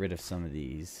least get rid of some of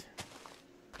these.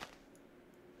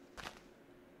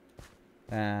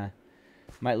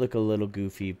 Might look a little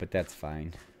goofy, but that's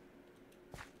fine.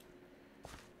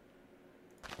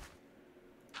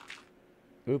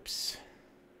 Oops.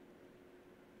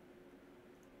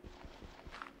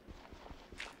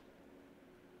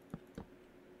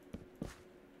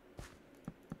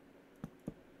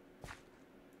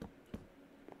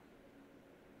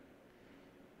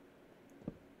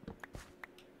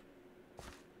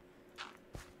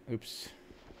 Oops.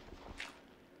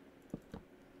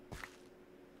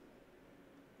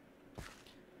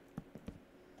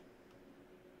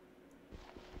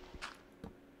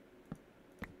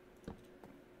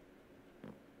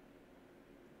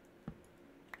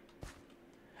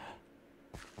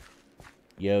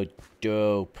 Yo,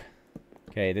 dope.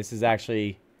 Okay, this is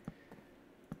actually...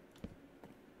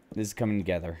 This is coming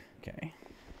together. Okay.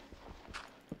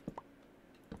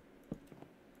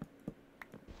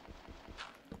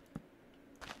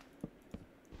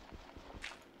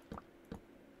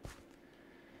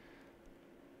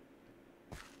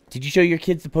 Did you show your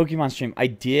kids the Pokemon stream? I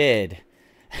did.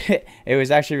 It was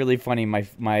actually really funny. My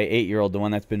 8-year-old, the one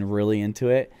that's been really into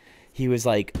it, he was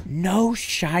like, "No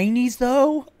shinies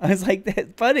though?" I was like,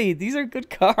 "That's funny. These are good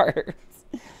cards."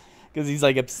 Because he's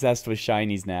like obsessed with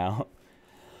shinies now.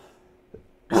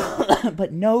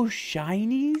 But no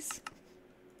shinies?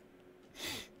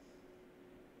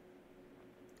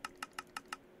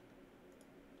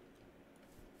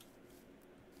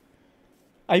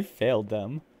 I failed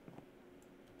them.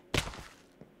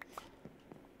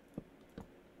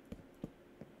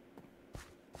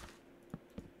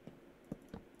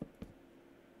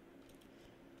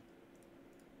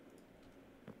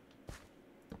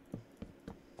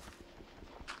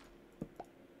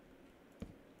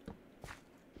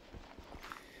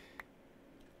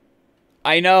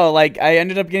 I know, like, I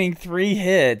ended up getting 3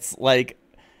 hits. Like,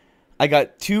 I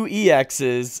got 2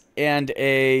 EXs and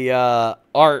a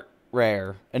art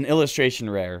rare, an illustration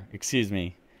rare, excuse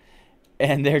me.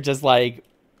 And they're just like,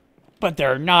 but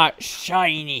they're not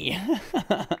shiny.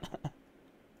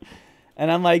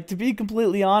 And I'm like, to be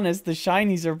completely honest, the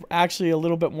shinies are actually a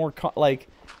little bit more, like,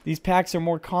 these packs are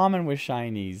more common with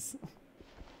shinies.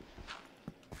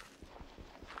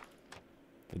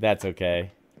 But that's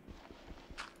okay.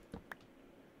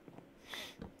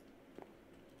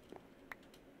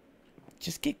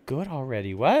 Just get good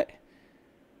already. What?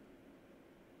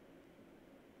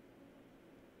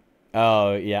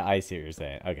 Oh, yeah, I see what you're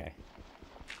saying. Okay.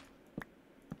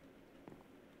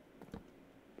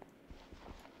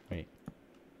 Wait.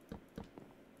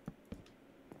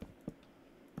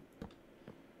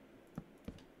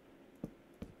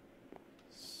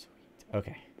 Sweet.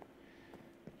 Okay.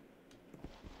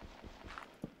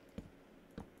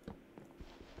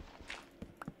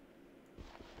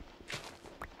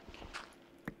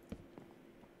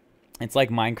 It's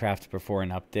like Minecraft before an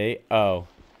update. Oh.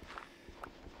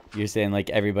 You're saying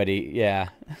like everybody, yeah.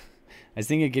 I was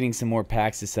thinking of getting some more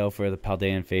packs to sell for the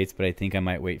Paldean Fates, but I think I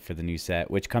might wait for the new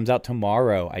set, which comes out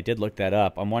tomorrow. I did look that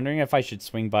up. I'm wondering if I should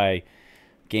swing by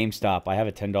GameStop. I have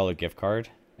a $10 gift card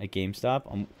at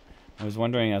GameStop. I was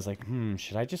wondering, I was like,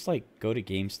 should I just like go to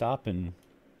GameStop and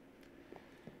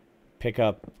pick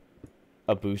up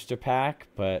a booster pack?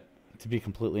 But to be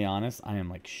completely honest, I am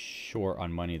like short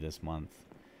on money this month.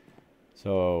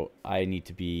 So I need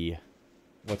to be,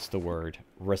 what's the word?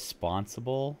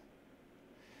 Responsible?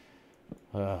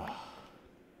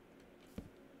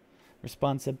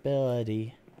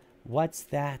 Responsibility. What's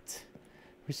that?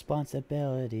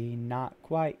 Responsibility. Not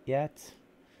quite yet.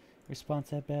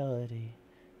 Responsibility.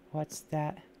 What's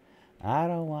that? I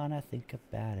don't want to think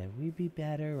about it. We'd be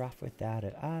better off without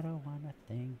it. I don't want to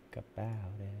think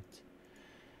about it.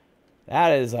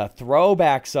 That is a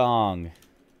throwback song.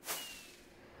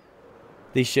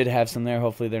 They should have some there.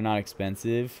 Hopefully they're not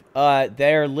expensive.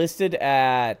 They're listed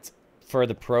at, for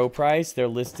the pro price, they're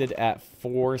listed at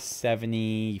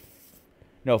 $459,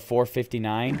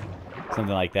 something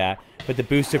like that. But the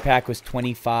booster pack was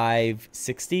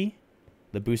 $25.60,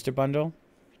 the booster bundle.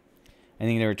 I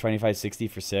think they were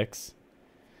 $25.60 for 6.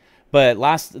 But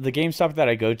the GameStop that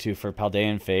I go to for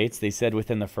Paldean Fates, they said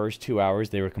within the first 2 hours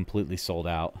they were completely sold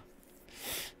out.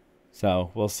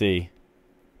 So we'll see.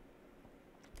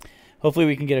 Hopefully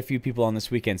we can get a few people on this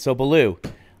weekend. So Baloo,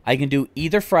 I can do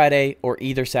either Friday or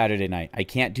either Saturday night. I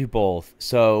can't do both.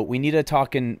 So we need to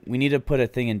put a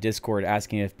thing in Discord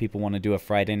asking if people want to do a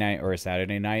Friday night or a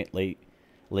Saturday night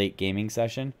late gaming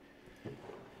session.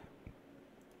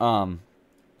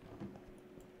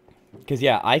 Cuz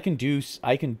yeah, I can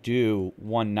do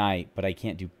one night, but I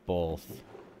can't do both.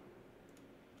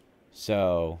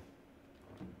 So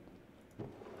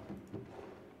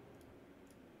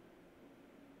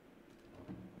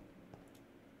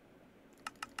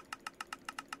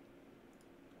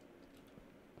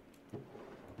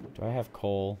do I have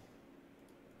coal?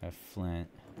 I have flint.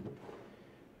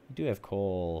 I do have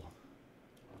coal.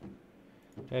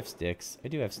 Do I have sticks? I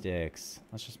do have sticks.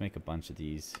 Let's just make a bunch of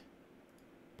these.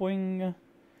 Boing.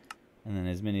 And then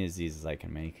as many of these as I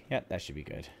can make. Yeah, that should be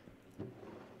good.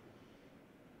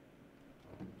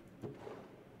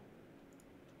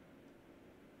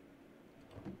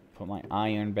 Put my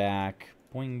iron back.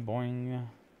 Boing, boing.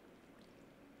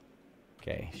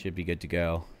 Okay, should be good to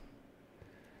go.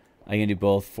 I can do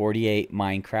both. 48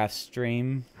 Minecraft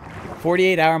stream.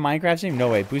 48-hour Minecraft stream? No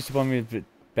way. Booster Bummer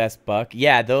best buck.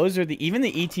 Yeah, those are even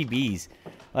the ETBs.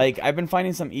 Like, I've been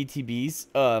finding some ETBs.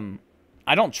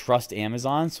 I don't trust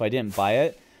Amazon, so I didn't buy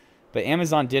it. But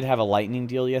Amazon did have a lightning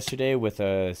deal yesterday with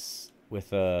one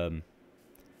of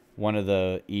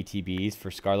the ETBs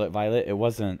for Scarlet Violet. It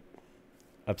wasn't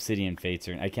Obsidian Fates,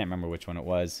 or I can't remember which one it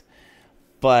was.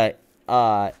 But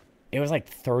it was like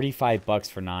 $35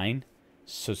 for 9.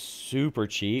 So super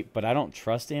cheap, but I don't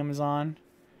trust Amazon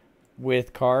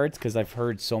with cards because I've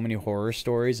heard so many horror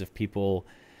stories of people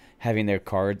having their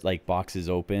card like boxes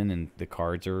open and the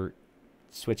cards are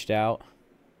switched out.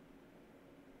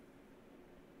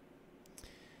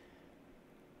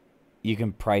 You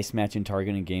can price match in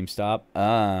Target and GameStop.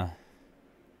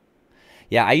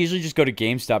 Yeah, I usually just go to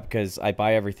GameStop because I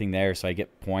buy everything there, so I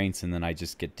get points and then I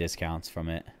just get discounts from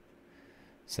it.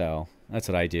 So that's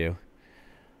what I do.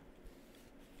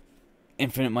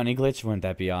 Infinite money glitch, wouldn't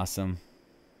that be awesome?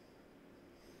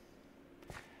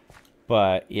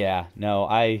 But yeah, no,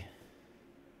 I'm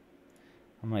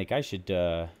like I should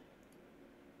oh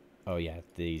yeah,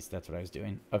 that's what I was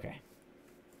doing. Okay.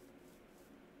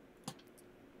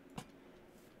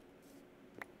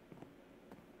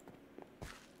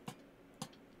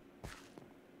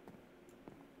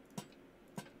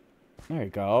 There you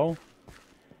go.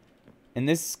 And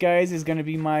this, guys, is going to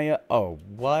be my oh,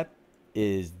 what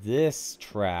is this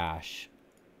trash?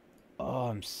 Oh,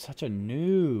 I'm such a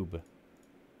noob.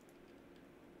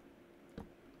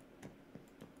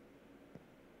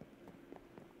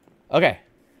 Okay.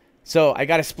 So, I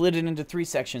got to split it into 3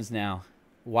 sections now.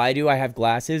 Why do I have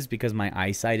glasses? Because my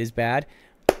eyesight is bad.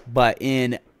 But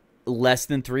in less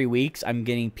than 3 weeks, I'm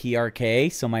getting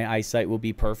PRK, so my eyesight will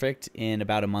be perfect in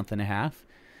about a month and a half.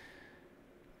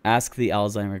 Ask the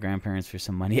Alzheimer grandparents for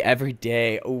some money every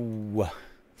day. Ooh.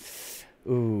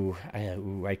 Ooh,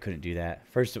 I couldn't do that.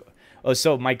 First of oh,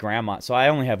 so my grandma. So I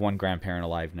only have one grandparent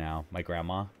alive now, my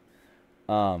grandma.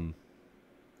 But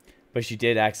she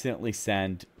did accidentally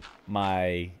send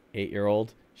my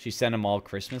 8-year-old. She sent him all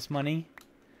Christmas money,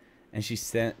 and she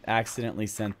accidentally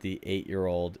sent the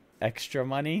 8-year-old extra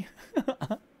money.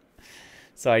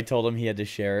 So I told him he had to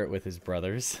share it with his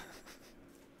brothers.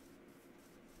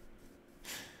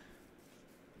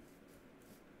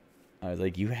 I was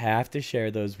like, you have to share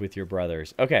those with your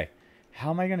brothers. Okay, how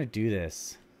am I going to do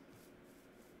this?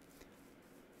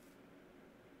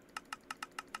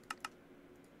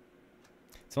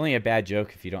 It's only a bad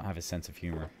joke if you don't have a sense of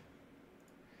humor.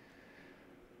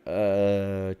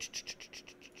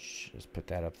 Just put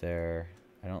that up there.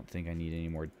 I don't think I need any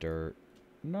more dirt.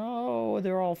 No,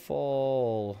 they're all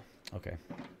full. Okay.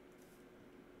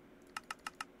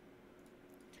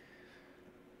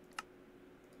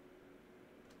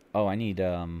 Oh, I need,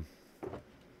 okay.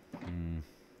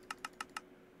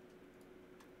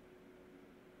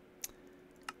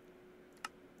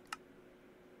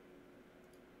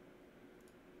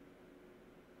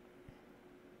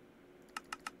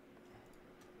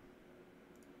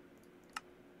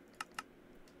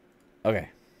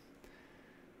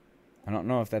 I don't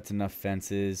know if that's enough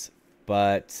fences,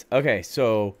 but okay,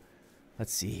 so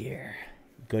let's see here.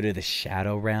 Go to the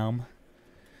Shadow Realm.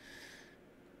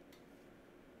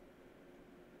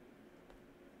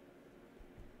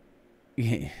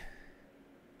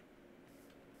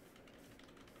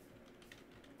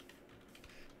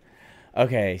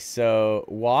 Okay, so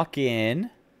walk in.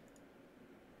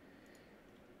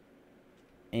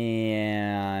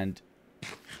 And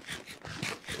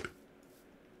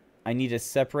I need to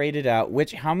separate it out.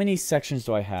 How many sections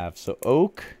do I have? So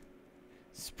oak,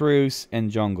 spruce,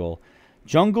 and jungle.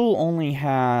 Jungle only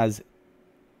has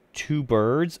 2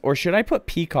 birds. Or should I put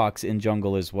peacocks in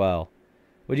jungle as well?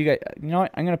 What do you guys... You know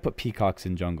what? I'm going to put peacocks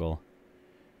in jungle.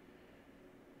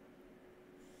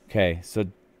 Okay, so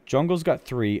jungle's got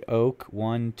 3. Oak,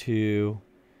 1, 2,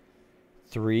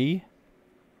 3.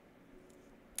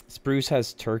 Spruce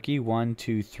has turkey. 1,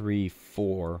 2, 3,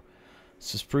 4.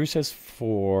 So spruce has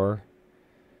 4.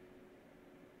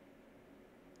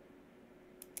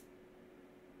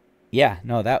 Yeah,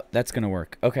 no, that's gonna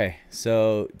work. Okay,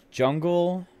 so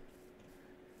jungle.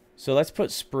 So let's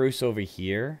put spruce over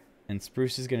here, and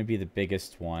spruce is gonna be the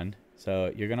biggest one.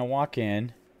 So you're gonna walk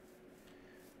in,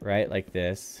 right, like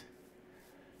this,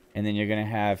 and then you're gonna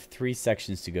have 3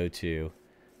 sections to go to.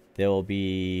 There will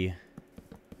be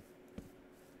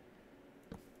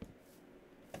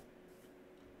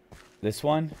this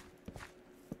one.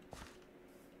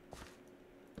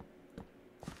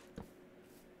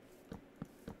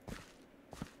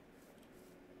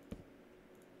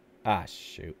 Ah,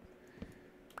 shoot.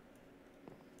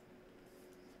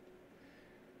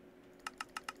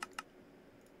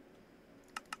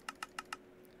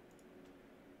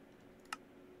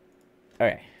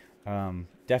 Okay.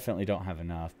 Definitely don't have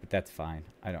enough, but that's fine.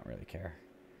 I don't really care.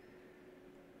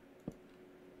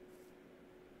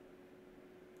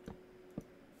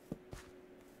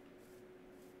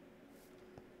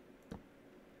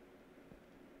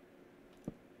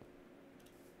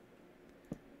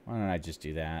 Why don't I just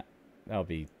do that? That'll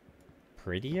be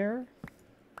prettier.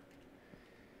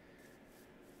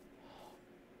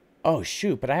 Oh,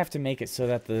 shoot, but I have to make it so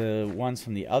that the ones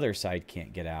from the other side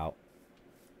can't get out.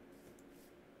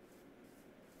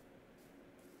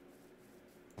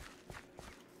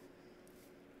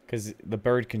 Because the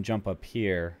bird can jump up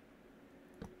here.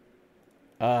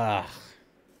 Ugh.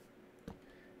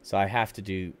 So I have to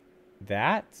do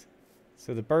that.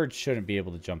 So the bird shouldn't be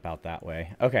able to jump out that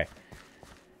way. Okay.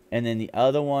 And then the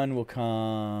other one will come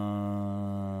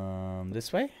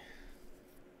this way.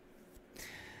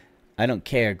 I don't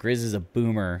care. Grizz is a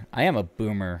boomer. I am a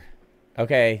boomer.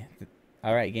 Okay.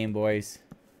 All right, Game Boys.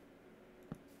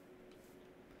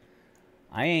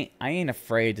 I ain't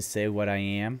afraid to say what I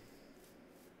am.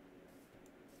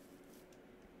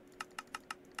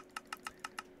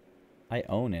 I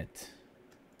own it.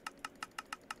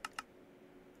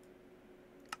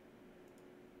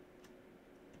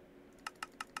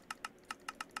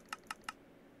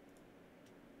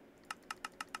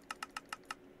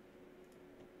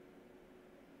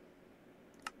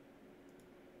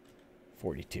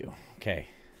 $42. Okay.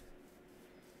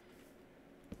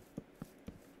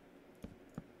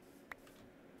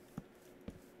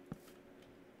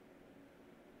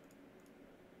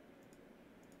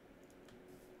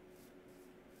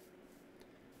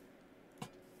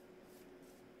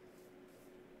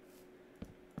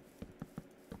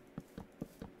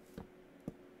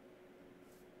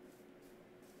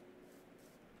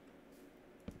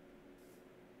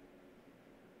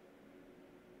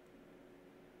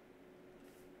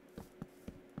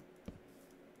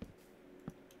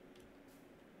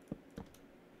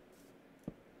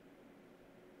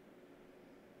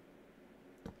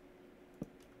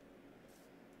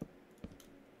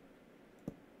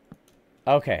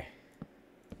 Okay.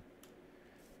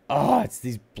 Oh, it's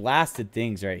these blasted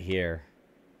things right here.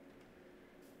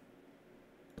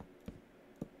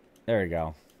 There we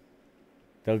go.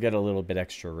 They'll get a little bit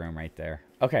extra room right there.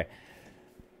 Okay.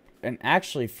 And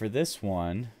actually, for this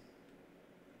one,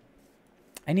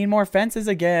 I need more fences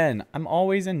again. I'm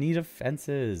always in need of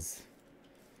fences.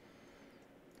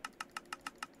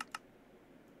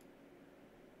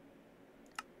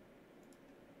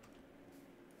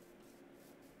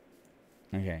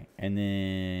 Okay, and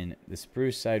then the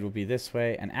spruce side will be this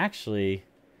way. And actually,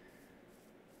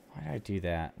 why did I do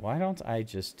that? Why don't I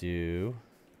just do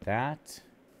that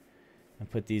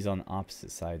and put these on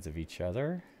opposite sides of each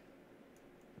other?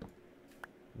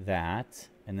 That,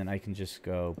 and then I can just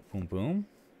go boom, boom.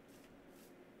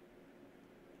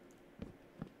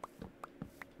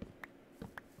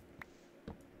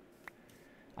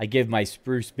 I give my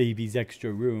spruce babies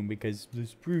extra room because the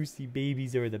sprucey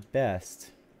babies are the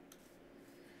best.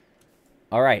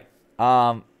 All right.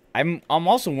 I'm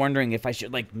also wondering if I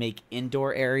should like make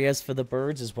indoor areas for the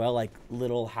birds as well, like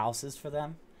little houses for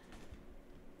them.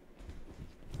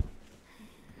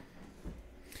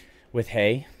 With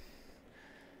hay.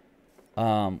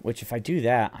 Which if I do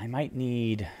that, I might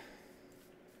need...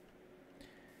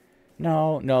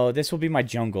 No, this will be my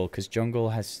jungle, because jungle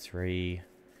has 3.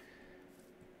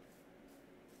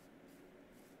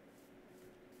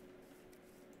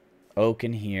 Oak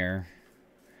in here.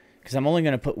 Because I'm only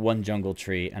going to put 1 jungle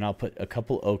tree, and I'll put a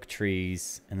couple oak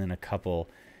trees, and then a couple...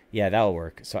 Yeah, that'll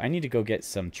work. So I need to go get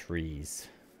some trees.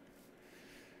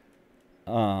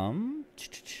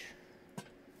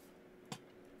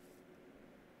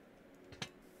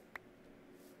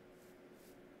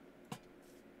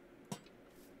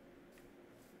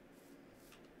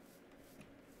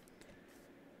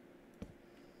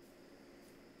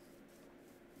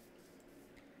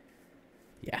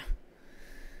 Yeah.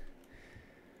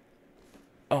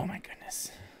 Oh my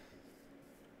goodness.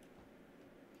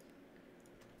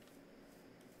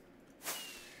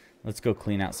 Let's go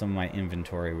clean out some of my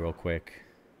inventory real quick.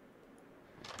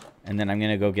 And then I'm going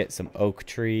to go get some oak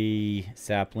tree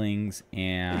saplings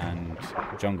and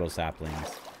jungle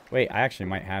saplings. Wait, I actually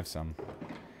might have some.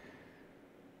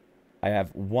 I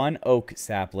have 1 oak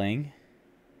sapling.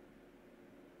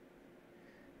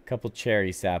 A couple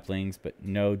cherry saplings, but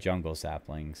no jungle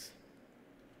saplings.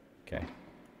 Okay.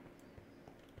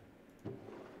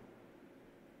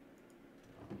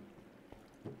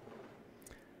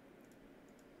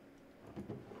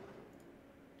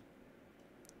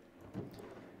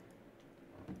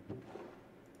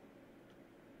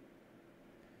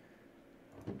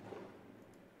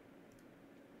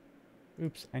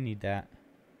 Oops, I need that.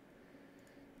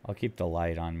 I'll keep the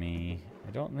light on me. I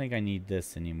don't think I need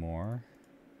this anymore.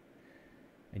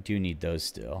 I do need those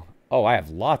still. Oh, I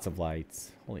have lots of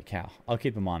lights. Holy cow. I'll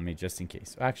keep them on me just in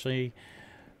case. Actually,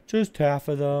 just half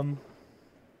of them.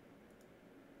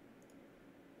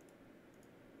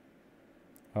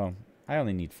 Oh, I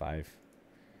only need 5.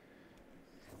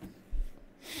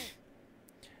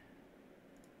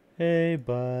 Hey,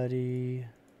 buddy.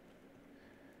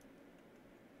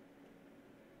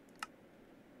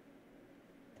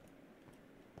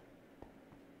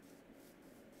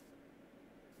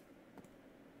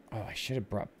 Oh, I should have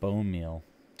brought bone meal.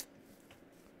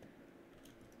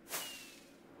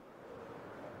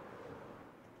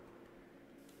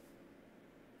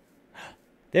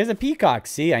 There's a peacock.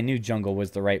 See, I knew jungle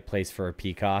was the right place for a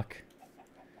peacock.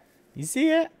 You see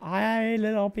it? Hi,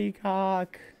 little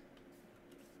peacock.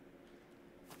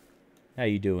 How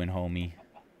you doing, homie?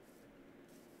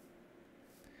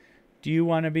 Do you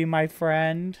want to be my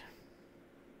friend?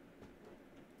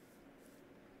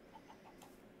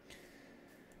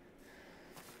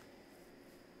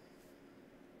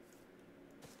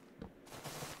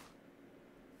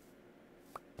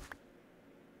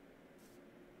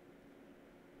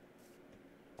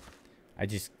 I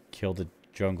just killed a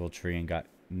jungle tree and got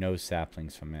no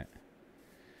saplings from it.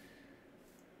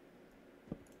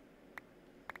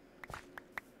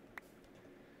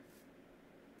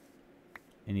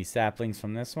 Any saplings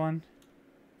from this one?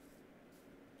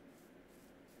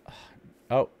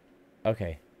 Oh,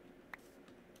 okay.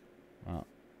 Well,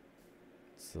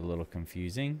 it's a little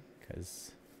confusing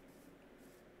because...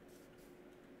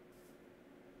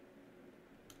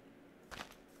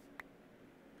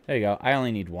 There you go. I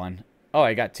only need 1. Oh,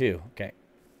 I got 2. Okay.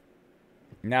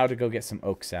 Now to go get some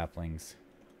oak saplings.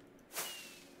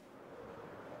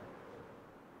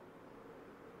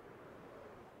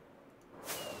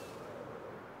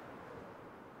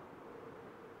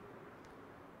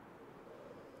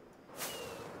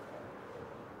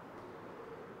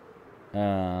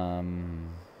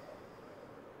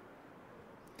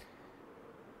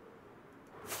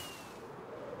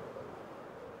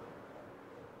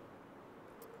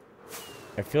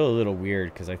 I feel a little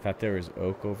weird because I thought there was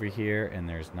oak over here and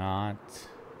there's not.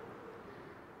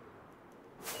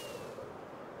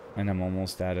 And I'm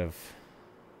almost out of...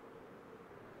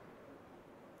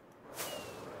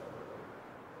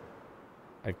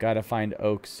 I've got to find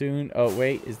oak soon. Oh,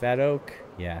 wait, is that oak?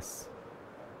 Yes.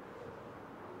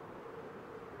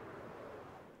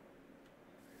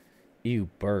 Ew,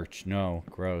 birch. No,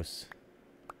 gross.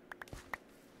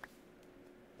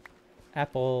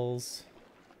 Apples.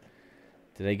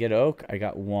 Did I get oak? I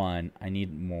got 1. I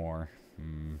need more.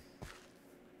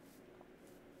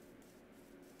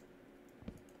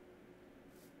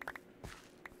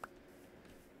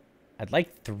 I'd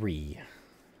like 3.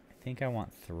 I think I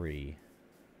want 3.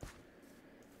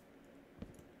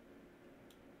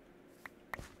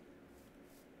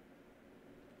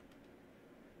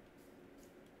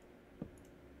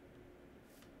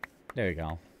 There you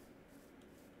go.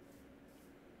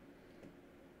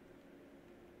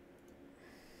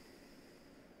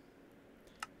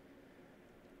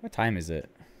 What time is it?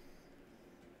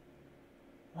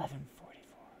 11:44.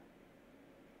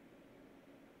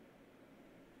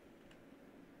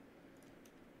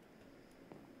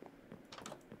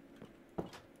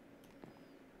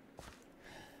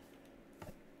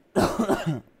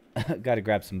 Gotta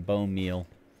grab some bone meal.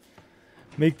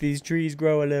 Make these trees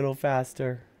grow a little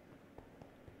faster.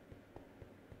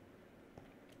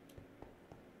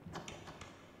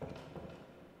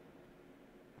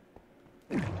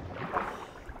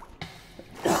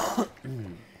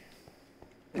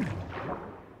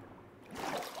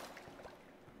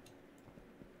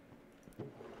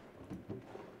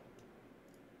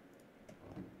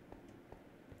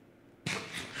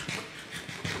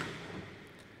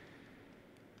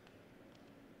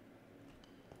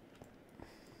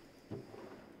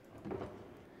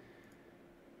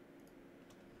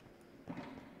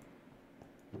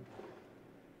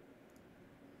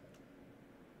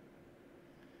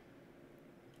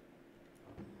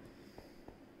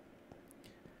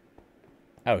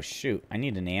 Oh, shoot. I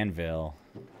need an anvil.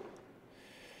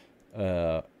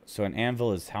 So an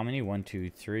anvil is how many? 1, 2,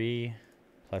 3.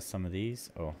 Plus some of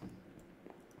these. Oh.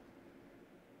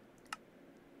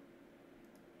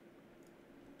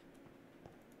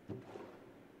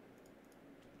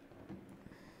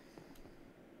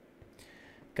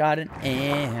 Got an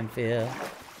anvil.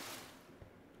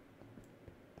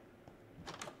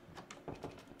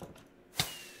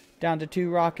 Down to 2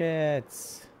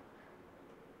 rockets.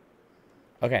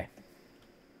 Okay.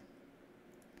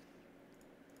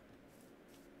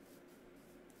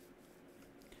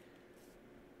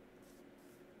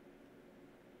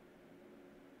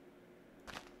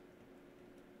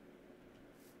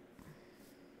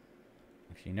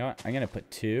 Actually, you know what? I'm going to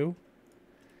put 2.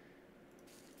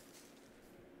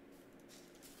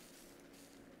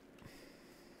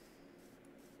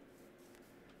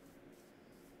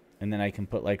 And then I can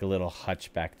put like a little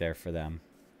hutch back there for them.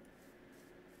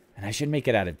 And I should make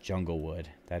it out of jungle wood.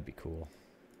 That'd be cool.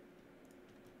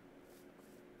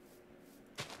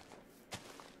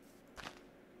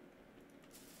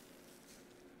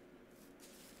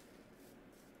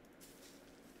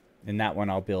 And that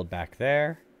one I'll build back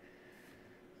there.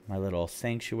 My little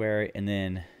sanctuary. And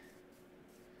then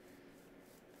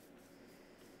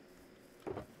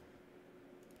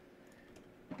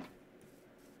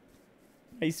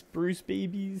my spruce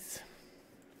babies.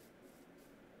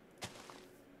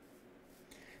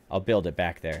 I'll build it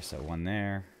back there. So one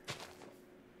there.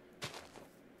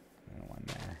 And one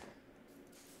there.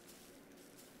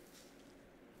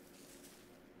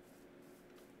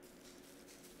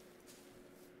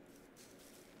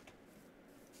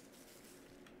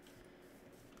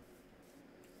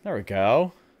 There we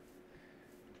go.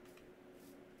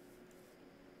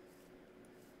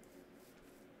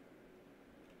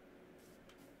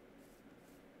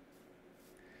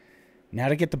 Now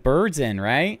to get the birds in,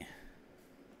 right?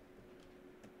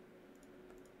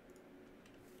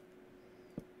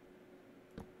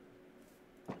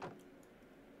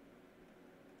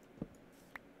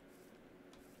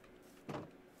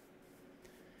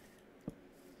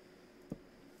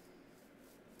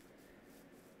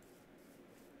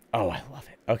 Oh, I love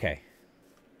it. Okay.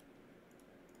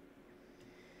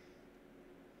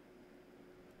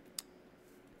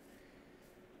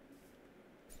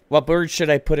 What bird should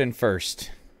I put in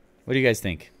first? What do you guys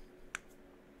think?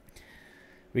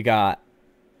 We got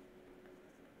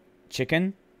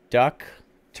chicken, duck,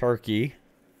 turkey,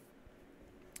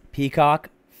 peacock,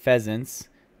 pheasants,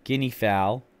 guinea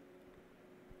fowl,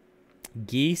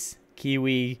 geese,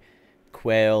 kiwi,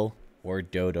 quail, or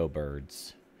dodo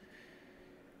birds.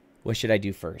 What should I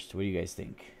do first? What do you guys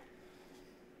think?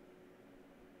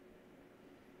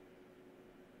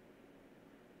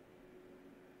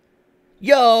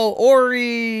 Yo,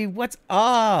 Ori, what's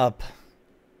up?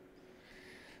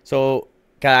 So,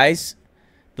 guys,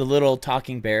 the little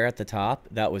talking bear at the top,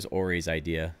 that was Ori's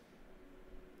idea.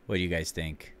 What do you guys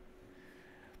think?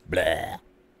 Blah,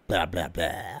 blah, blah,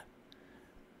 blah.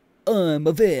 I'm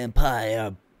a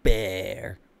vampire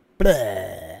bear.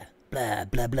 Blah, blah,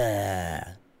 blah, blah.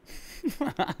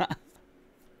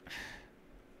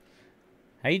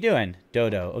 How you doing,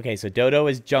 Dodo? Okay, so Dodo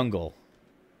is jungle.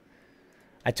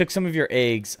 I took some of your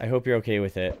eggs. I hope you're okay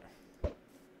with it.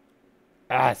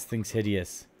 Ah, this thing's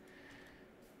hideous.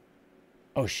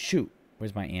 Oh, shoot.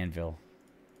 Where's my anvil?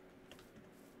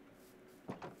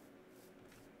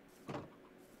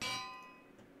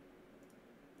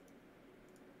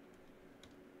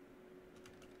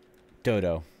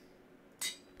 Dodo.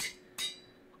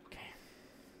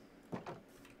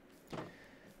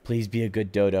 Please be a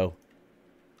good dodo.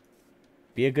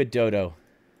 Be a good dodo.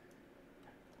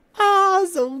 Ah,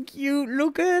 so cute.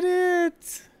 Look at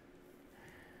it.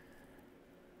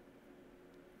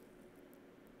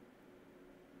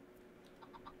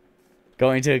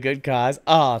 Going to a good cause.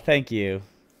 Oh, thank you.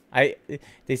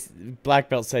 Black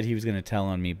Belt said he was gonna tell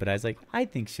on me, but I was like, I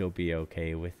think she'll be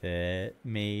okay with it.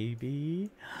 Maybe.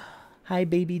 Hi,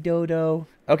 baby Dodo.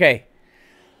 Okay.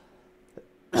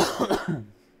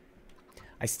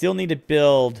 I still need to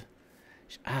build.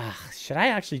 Should I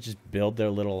actually just build their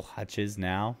little hutches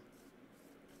now?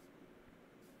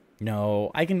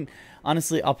 No, I can.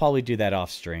 Honestly, I'll probably do that off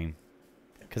stream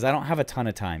because I don't have a ton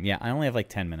of time. Yeah, I only have like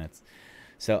 10 minutes.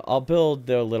 So I'll build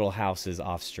their little houses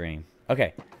off stream.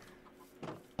 Okay.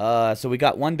 So we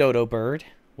got one dodo bird.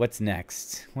 What's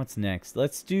next? What's next?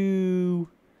 Let's do...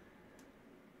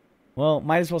 Well,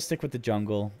 might as well stick with the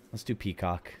jungle. Let's do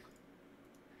peacock.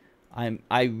 I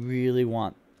really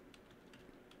want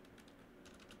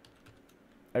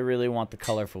the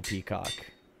colorful peacock.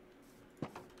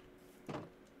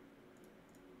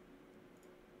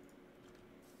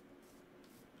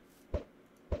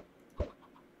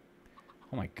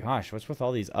 Oh my gosh, what's with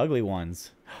all these ugly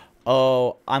ones?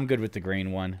 Oh, I'm good with the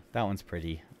green one. That one's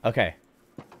pretty. Okay.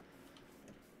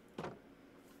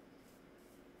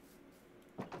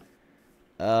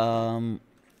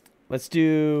 Let's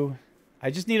do... I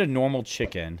just need a normal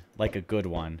chicken, like a good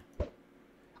one.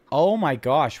 Oh my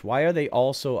gosh, why are they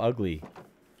all so ugly?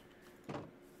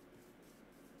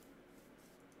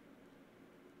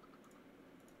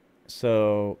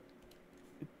 So,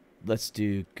 let's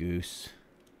do goose.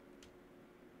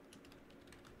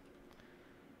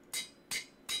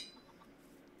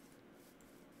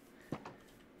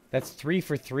 That's 3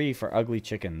 for 3 for ugly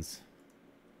chickens.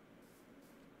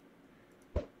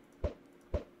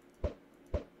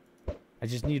 I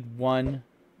just need one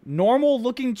normal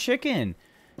looking chicken.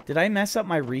 Did I mess up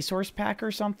my resource pack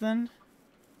or something?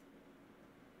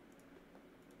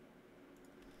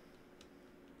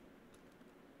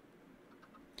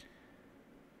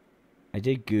 I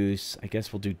did goose. I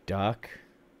guess we'll do duck.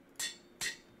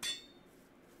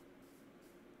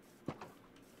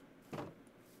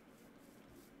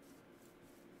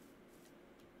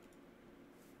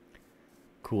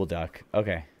 Cool duck.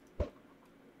 Okay.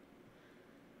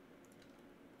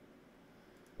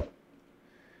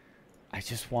 I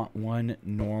just want one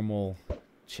normal...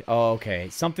 Oh, okay.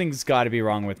 Something's got to be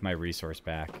wrong with my resource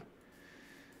pack.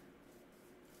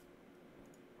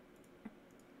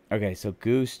 Okay, so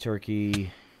goose,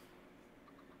 turkey...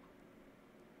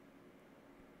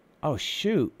 Oh,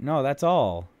 shoot. No, that's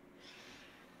all.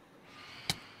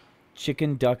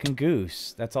 Chicken, duck, and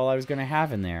goose. That's all I was going to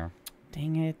have in there.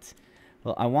 Dang it.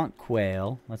 Well, I want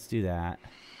quail. Let's do that.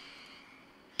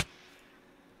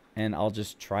 And I'll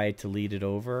just try to lead it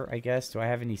over, I guess. Do I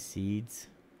have any seeds?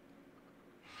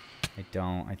 I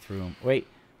don't. I threw them. Wait,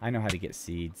 I know how to get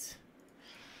seeds.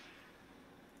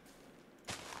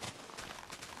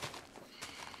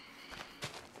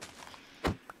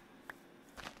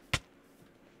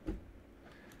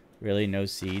 Really? No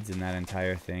seeds in that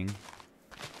entire thing?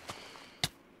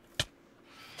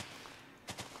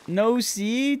 No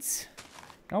seeds?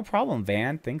 No problem,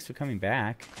 Van. Thanks for coming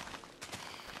back.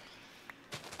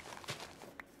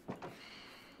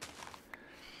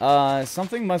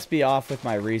 Something must be off with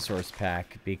my resource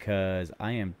pack because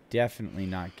I am definitely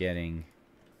not getting...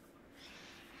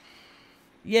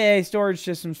 Yay, storage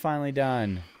system's finally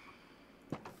done.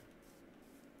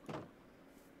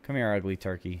 Come here, ugly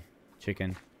turkey.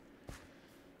 Chicken.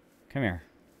 Come here.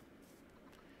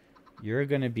 You're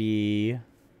gonna be...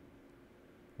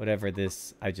 whatever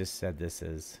this... I just said this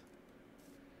is.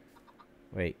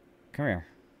 Wait. Come here.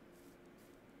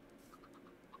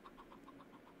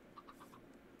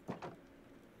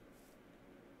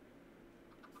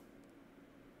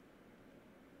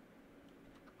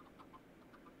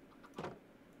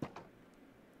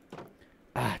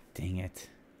 Ah, dang it.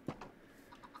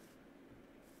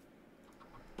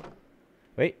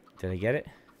 Wait, did I get it?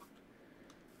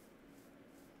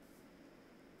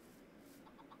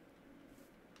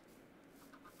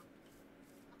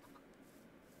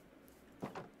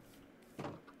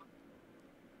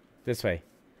 This way.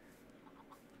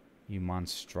 You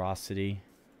monstrosity.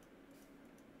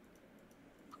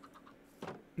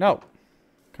 No.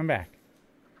 Come back.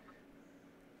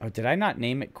 Oh, did I not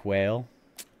name it quail?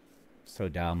 So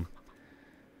dumb.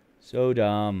 So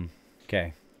dumb.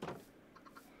 Okay.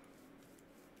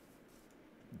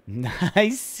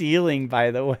 Nice ceiling,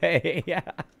 by the way. Yeah.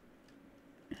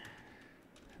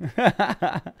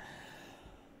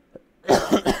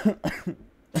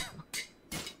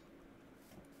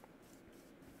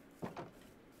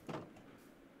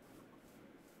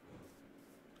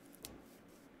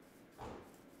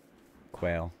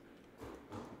 Quail.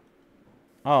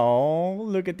 Oh,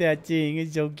 look at that thing.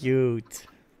 It's so cute.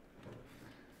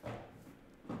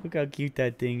 Look how cute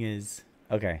that thing is.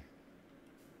 Okay.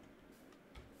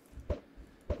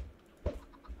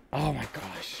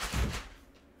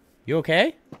 You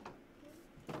okay?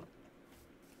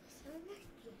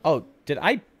 Oh, did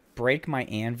I break my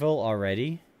anvil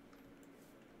already?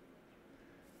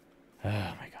 Oh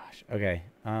my gosh. Okay.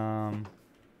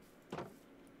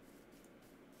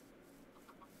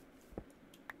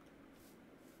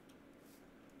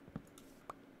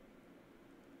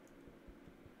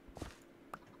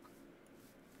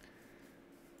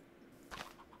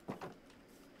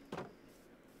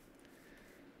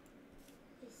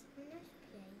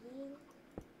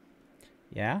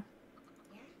 Yeah?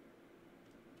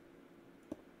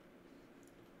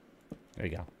 There we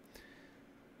go.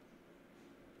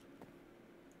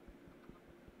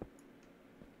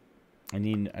 I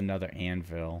need another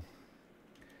anvil.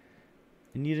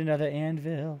 I need another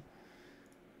anvil.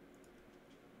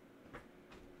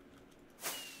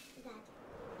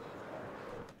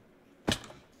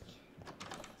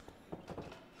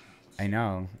 I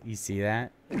know. You see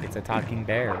that? It's a talking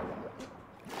bear.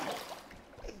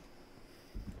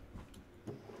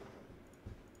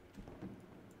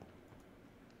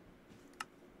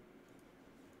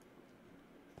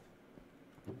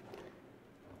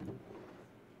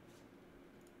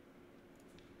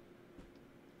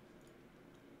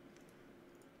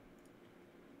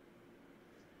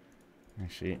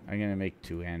 Actually, I'm gonna make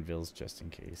 2 anvils just in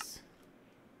case.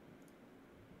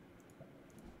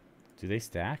 Do they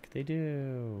stack? They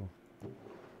do.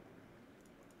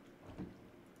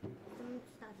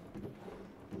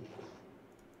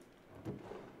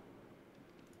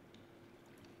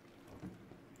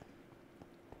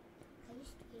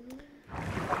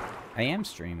 I am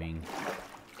streaming.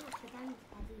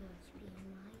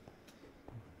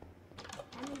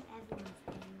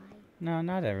 No,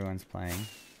 not everyone's playing.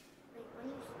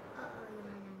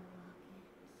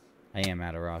 I am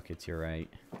out of rockets, you're right.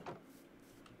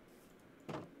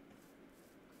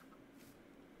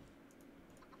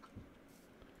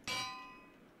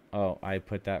 Oh, I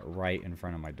put that right in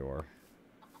front of my door.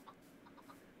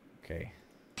 Okay.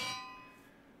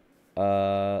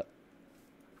 Oh,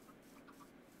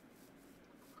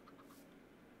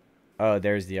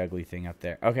 there's the ugly thing up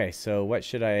there. Okay, so what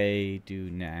should I do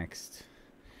next?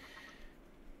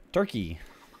 Turkey.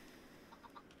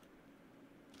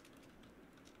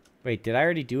 Wait, did I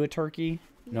already do a turkey?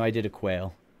 No, I did a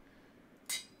quail.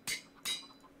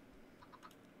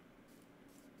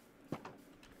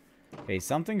 Okay,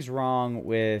 something's wrong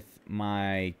with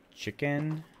my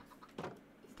chicken.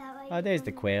 Oh, there's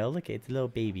the quail. Look, it's a little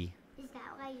baby. Is that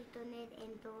why you turn it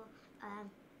into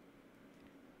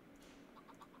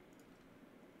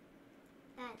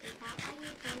is that why you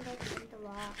turned it into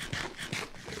rock?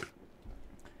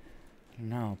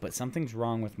 No, but something's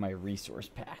wrong with my resource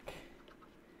pack.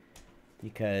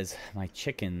 Because my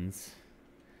chickens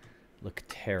look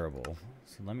terrible.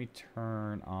 So let me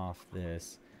turn off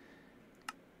this.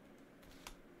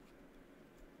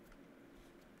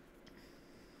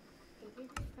 Did you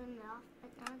just turn it off?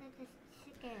 But now that it's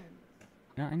chicken.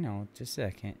 No, I know. Just a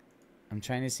second. I'm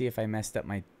trying to see if I messed up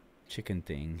my chicken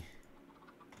thing.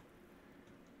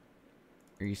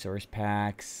 Resource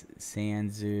packs,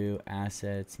 Sand Zoo,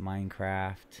 assets,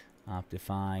 Minecraft,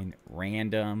 Optifine,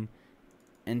 random,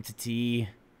 entity,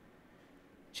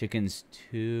 chickens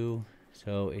 2.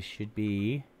 So it should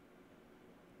be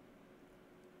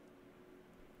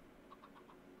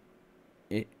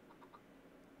it.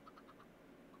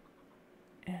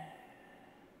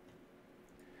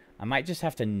 I might just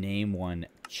have to name one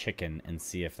chicken and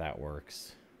see if that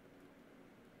works.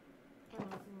 You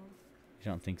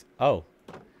don't think so? Oh.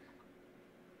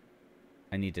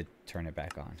 I need to turn it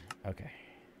back on. Okay.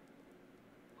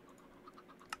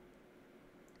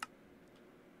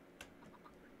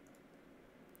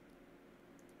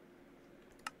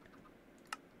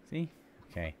 See?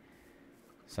 Okay.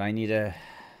 So I need a...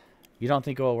 You don't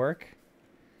think it will work?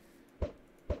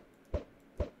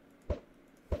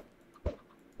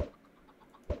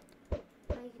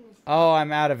 Oh,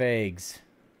 I'm out of eggs.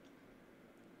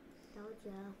 Told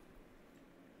ya.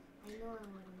 I know I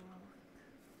wouldn't work.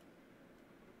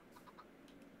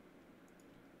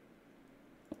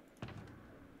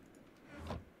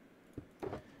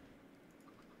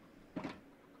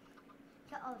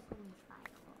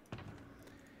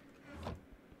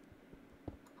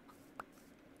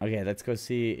 Okay, let's go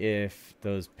see if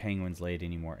those penguins laid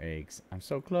any more eggs. I'm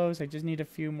so close. I just need a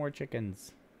few more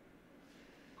chickens.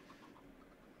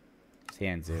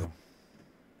 Sand Zoo.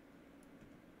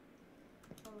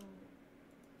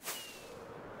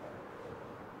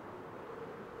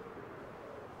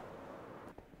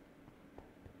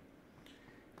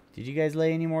 Did you guys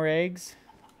lay any more eggs?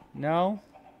 No?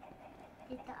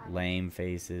 Lame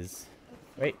faces.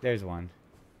 Wait, there's one.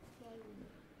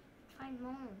 Try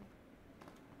more.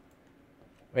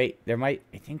 Wait, there might...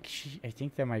 I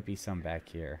think there might be some back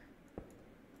here.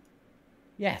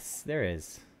 Yes, there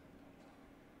is.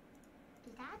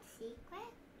 Is that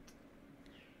secret?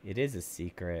 It is a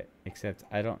secret, except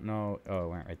I don't know... Oh, it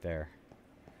went right there.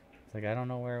 It's like, I don't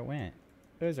know where it went.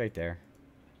 It was right there.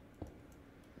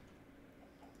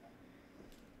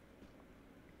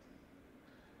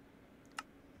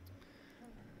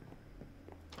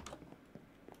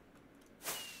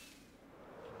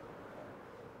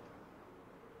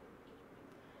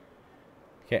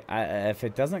 Okay, if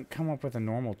it doesn't come up with a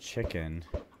normal chicken...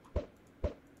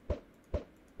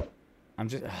 I'm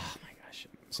just... Oh my gosh.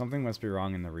 Something must be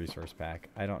wrong in the resource pack.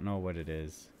 I don't know what it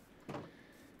is.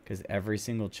 Because every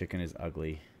single chicken is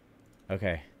ugly.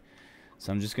 Okay.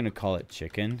 So I'm just going to call it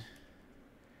chicken.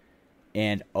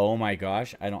 And oh my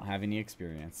gosh, I don't have any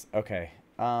experience. Okay.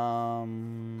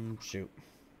 Shoot.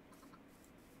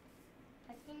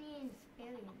 What's in the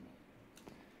experience?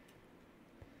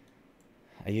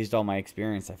 I used all my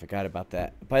experience. I forgot about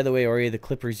that. By the way, Ori, the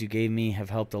clippers you gave me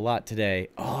have helped a lot today.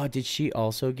 Oh, did she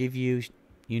also give you,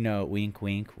 you know, wink,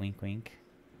 wink, wink, wink?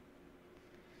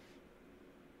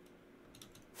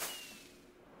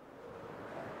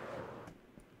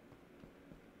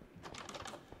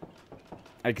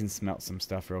 I can smelt some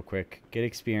stuff real quick. Get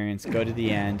experience, go to the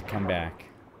end, come back.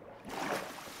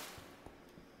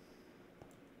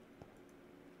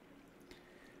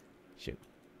 Shoot.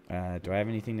 Do I have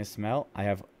anything to smelt? I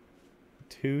have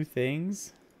 2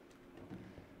 things.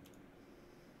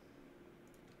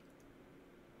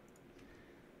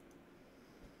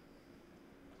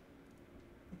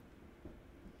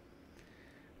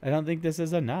 I don't think this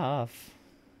is enough.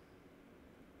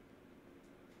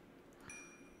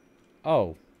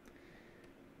 Oh.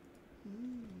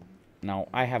 No,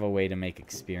 I have a way to make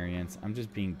experience. I'm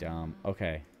just being dumb.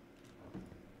 Okay.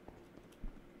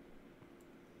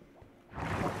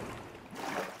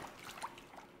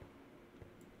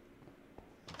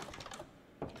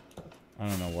 I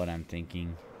don't know what I'm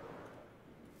thinking.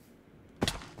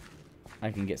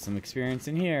 I can get some experience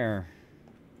in here.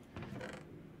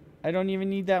 I don't even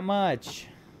need that much.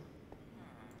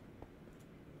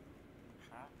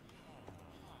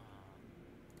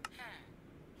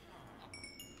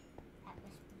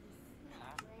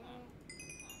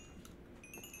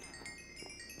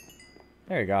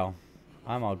 There you go.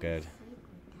 I'm all good.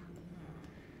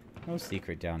 No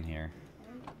secret down here.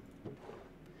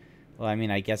 Well, I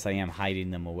mean, I guess I am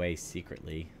hiding them away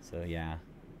secretly, so yeah.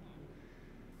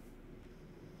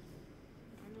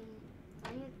 I mean,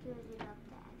 when you close it up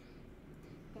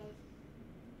there,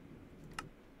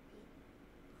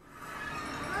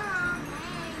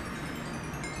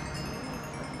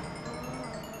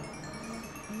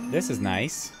 This is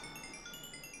nice.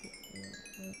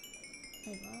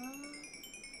 Wait,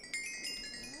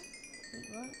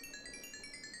 what?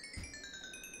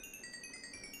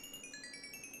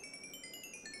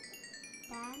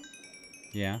 Dad?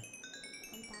 Yeah.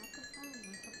 And Dad could find a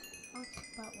microphone,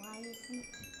 but why isn't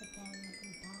the dad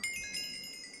making talk?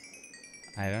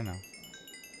 I don't know.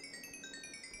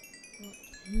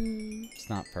 It's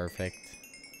not perfect.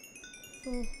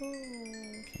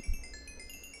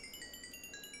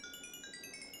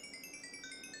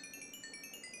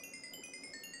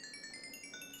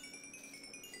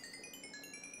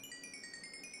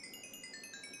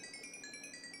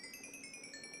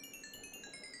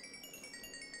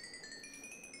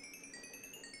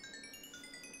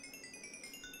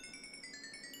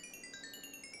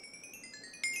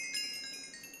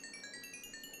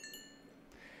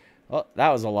 Well, that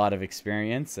was a lot of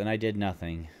experience, and I did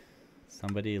nothing.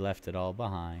 Somebody left it all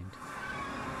behind.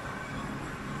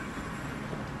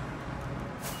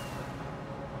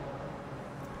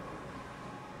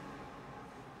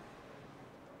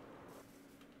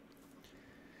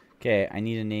 Okay, I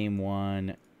need to name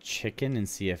one chicken and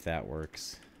see if that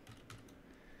works.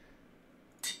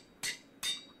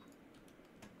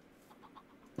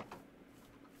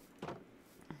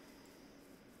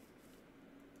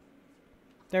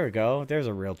 There we go. There's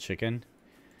a real chicken.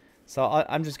 So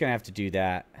I'm just going to have to do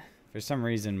that. For some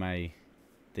reason, my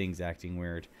thing's acting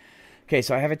weird. Okay,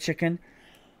 so I have a chicken.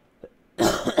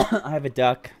 I have a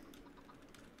duck.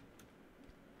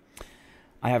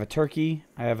 I have a turkey.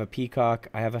 I have a peacock.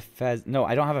 I have a pheasant. No,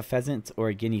 I don't have a pheasant or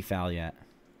a guinea fowl yet.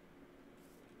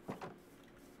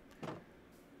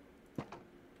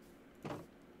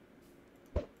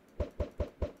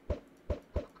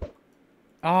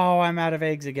 Oh, I'm out of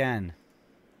eggs again.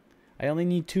 I only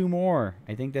need 2 more.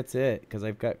 I think that's it, because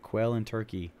I've got quail and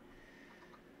turkey.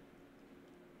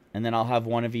 And then I'll have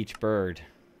one of each bird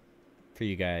for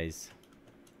you guys.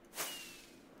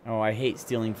 Oh, I hate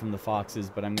stealing from the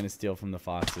foxes, but I'm going to steal from the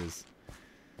foxes.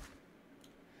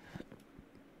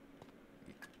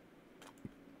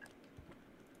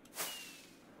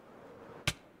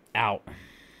 Out.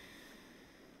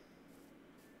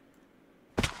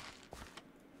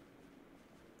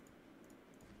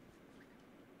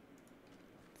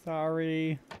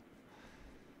 Sorry.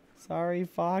 Sorry,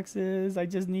 foxes. I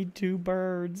just need 2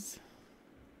 birds.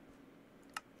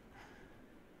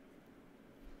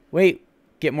 Wait.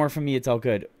 Get more from me. It's all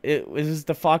good. Is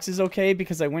the foxes okay?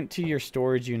 Because I went to your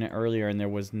storage unit earlier and there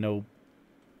was no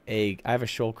egg. I have a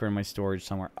shulker in my storage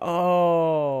somewhere.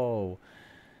 Oh.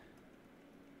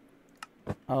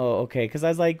 Oh, okay. Because I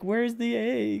was like, where's the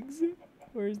eggs?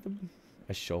 Where's the...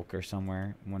 A shulker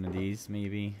somewhere. One of these,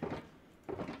 maybe.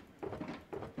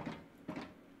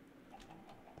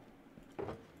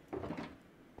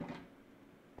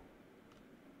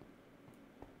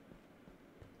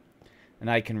 And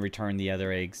I can return the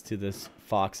other eggs to the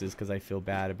foxes because I feel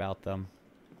bad about them.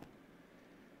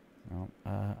 Well,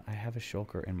 I have a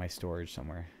shulker in my storage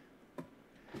somewhere.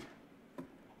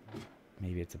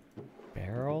 Maybe it's a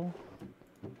barrel?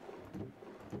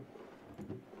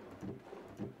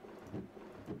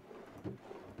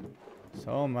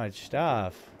 So much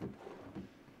stuff.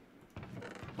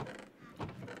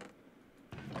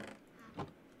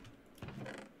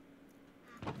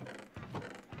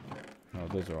 Oh,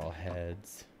 those are all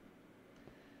heads.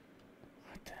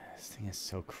 What the, this thing is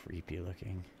so creepy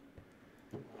looking.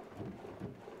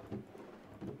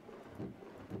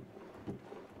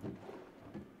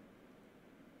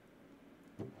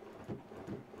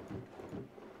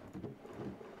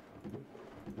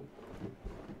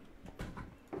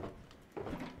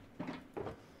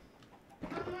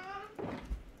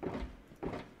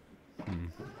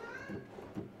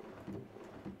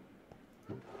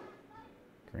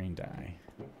 Green dye.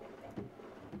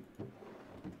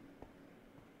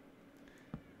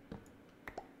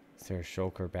 Is there a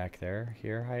shulker back there?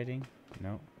 Here hiding?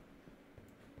 Nope.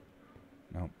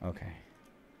 Nope. Okay.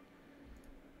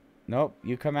 Nope.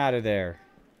 You come out of there.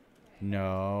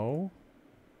 No.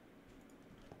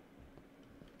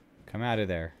 Come out of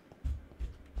there.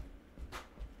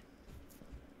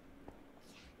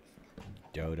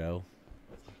 Dodo.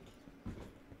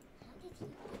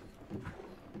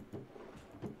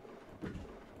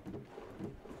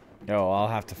 Oh, I'll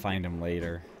have to find them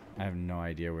later. I have no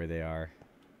idea where they are.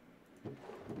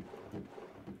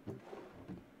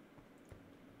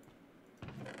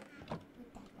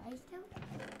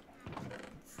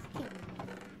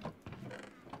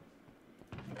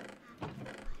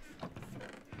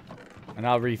 And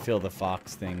I'll refill the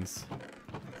fox things.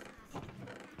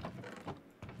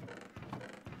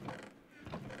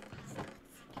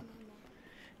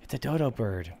 It's a dodo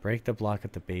bird. Break the block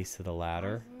at the base of the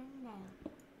ladder.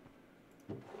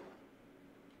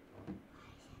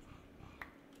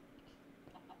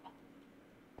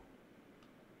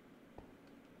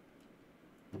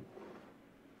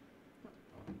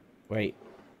 Wait.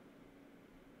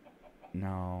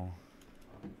 No.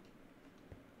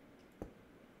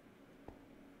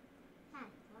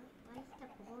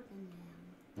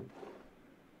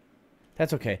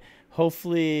 That's okay.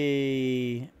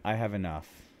 Hopefully I have enough.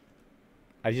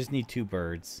 I just need 2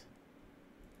 birds.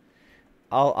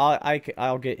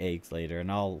 I'll get eggs later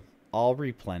and I'll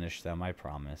replenish them, I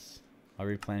promise. I'll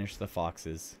replenish the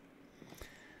foxes.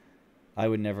 I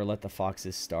would never let the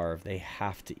foxes starve. They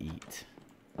have to eat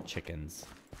chickens.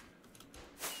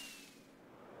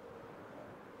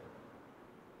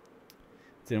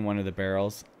 It's in one of the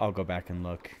barrels. I'll go back and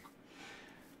look.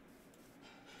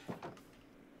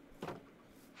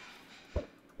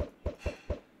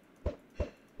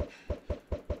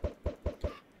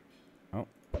 Oh.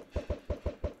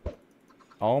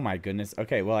 Oh my goodness.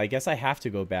 Okay, well I guess I have to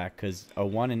go back because a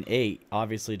 1 and 8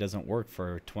 obviously doesn't work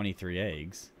for 23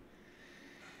 eggs.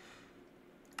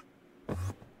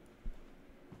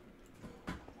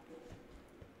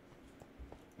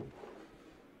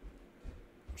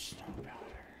 Snow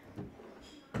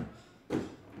powder.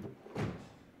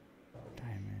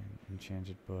 Diamond,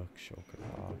 enchanted book, shulker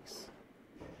box.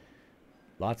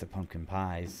 Lots of pumpkin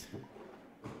pies.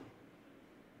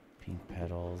 Pink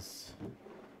petals.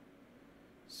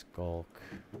 Skulk.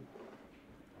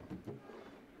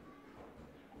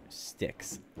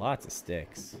 Sticks. Lots of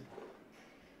sticks.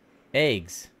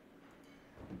 Eggs.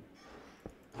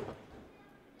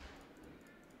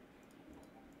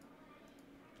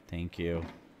 Thank you.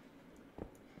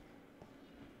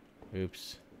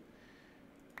 Oops.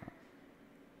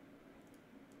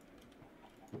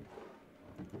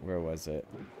 Where was it?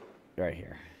 Right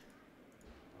here.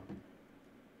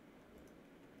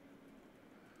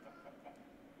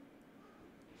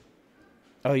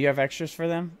 Oh, you have extras for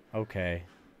them? Okay.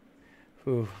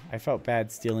 Whew, I felt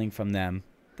bad stealing from them.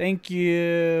 Thank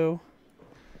you.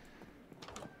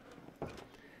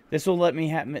 This will let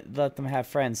me let them have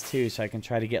friends too, so I can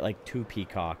try to get like 2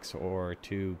 peacocks or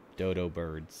 2 dodo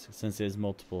birds, since there's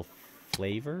multiple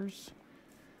flavors,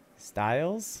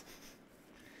 styles.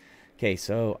 Okay,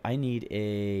 so I need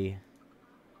a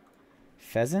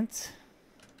pheasant.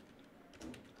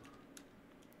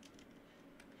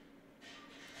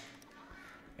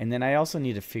 And then I also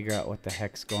need to figure out what the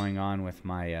heck's going on with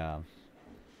my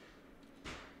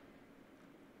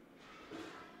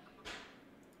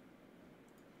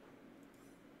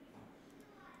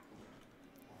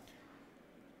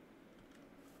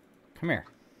come here.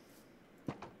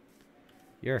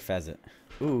 You're a pheasant.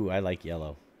 Ooh, I like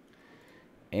yellow.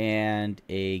 And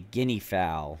a guinea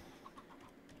fowl.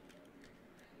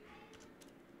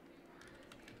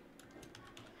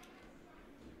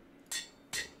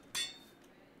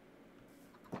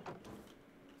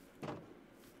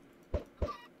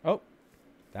 Oh,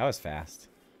 that was fast.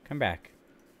 Come back.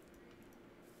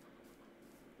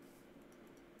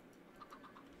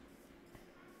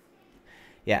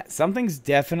 Yeah, something's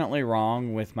definitely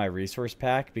wrong with my resource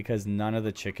pack because none of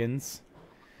the chickens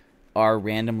are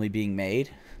randomly being made.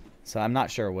 So I'm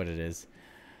not sure what it is.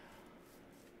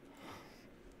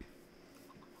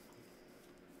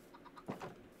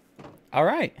 All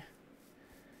right.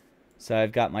 So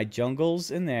I've got my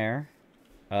jungles in there.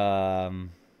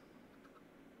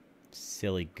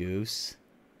 Silly goose.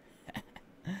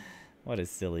 What a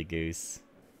silly goose.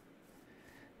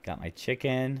 Got my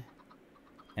chicken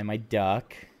and my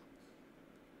duck.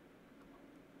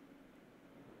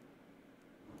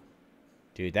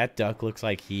 Dude, that duck looks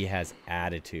like he has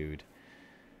attitude.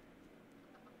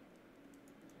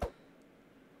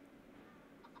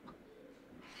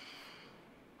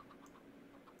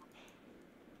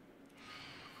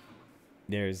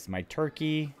 There's my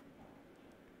turkey,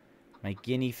 my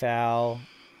guinea fowl,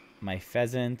 my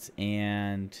pheasant,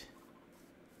 and...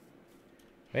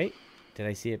 Wait, did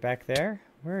I see it back there?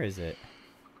 Where is it?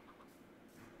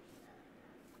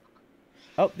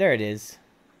 Oh, there it is.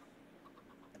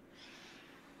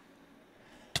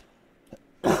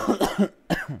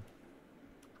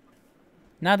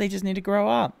 Now they just need to grow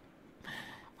up.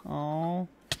 Oh,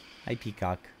 hi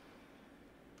peacock.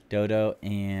 Dodo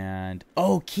and...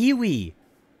 Oh, kiwi!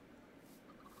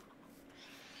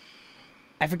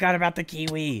 I forgot about the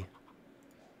kiwi.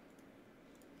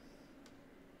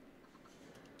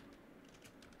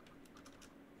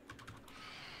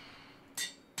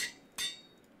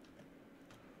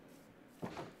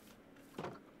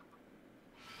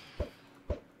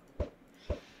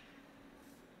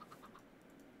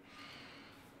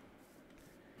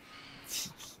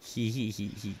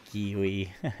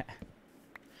 Kiwi.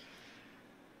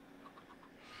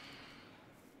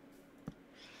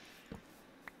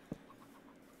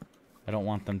 I don't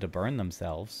want them to burn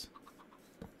themselves.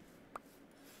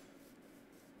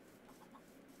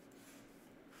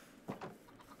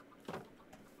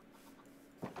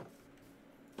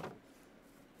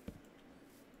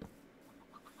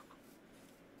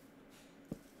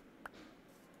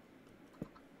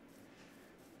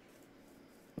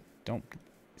 Don't...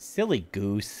 Silly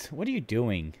goose. What are you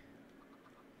doing?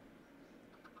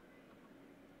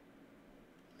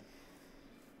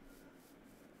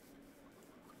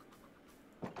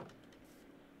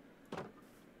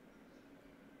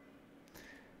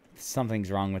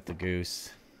 Something's wrong with the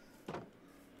goose.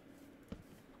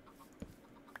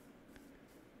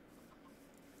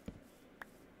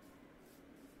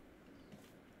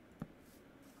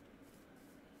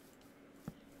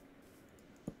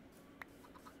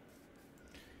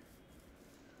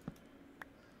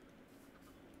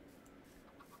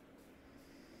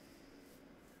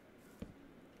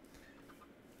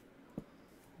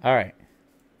 All right.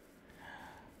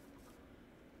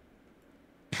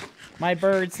 My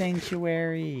bird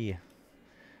sanctuary.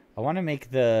 I want to make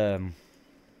the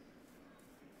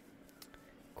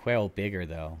quail bigger,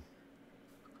 though.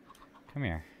 Come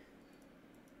here.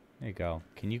 There you go.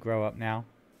 Can you grow up now?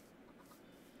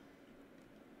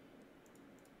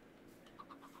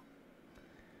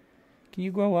 Can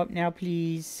you grow up now,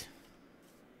 please?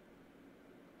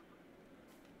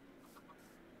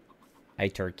 Hi,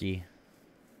 turkey.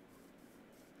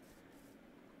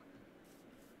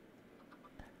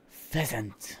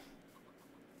 Pheasant.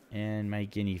 And my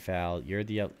guinea fowl. You're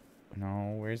the...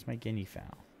 No, where's my guinea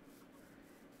fowl?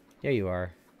 There you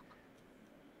are.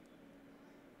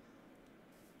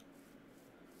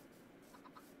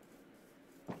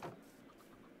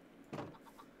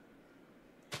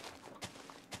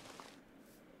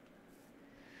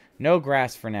 No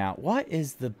grass for now. What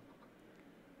is the...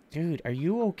 Dude, are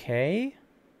you okay?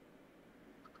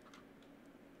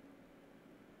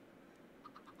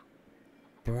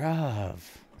 Bruv.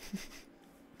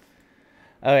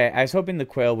 Okay, I was hoping the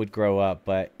quail would grow up,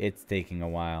 but it's taking a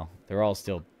while. They're all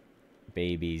still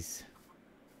babies.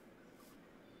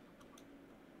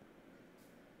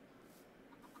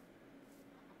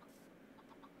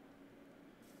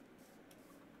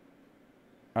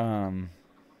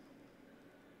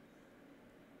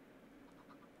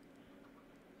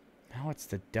 Now it's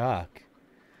the duck.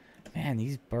 Man,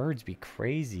 these birds be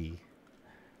crazy.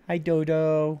 Hi,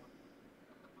 Dodo.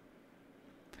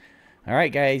 All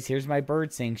right, guys, here's my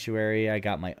bird sanctuary. I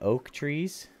got my oak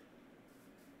trees.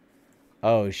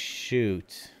 Oh,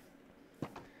 shoot.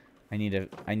 I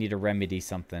need to remedy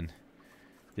something.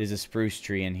 There's a spruce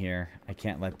tree in here. I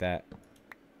can't let that.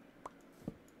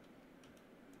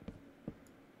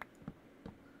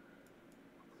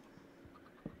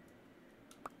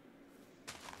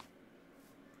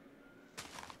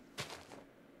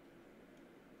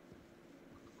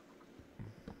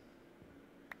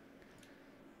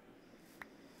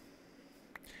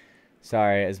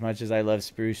 Sorry, as much as I love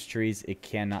spruce trees, it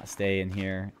cannot stay in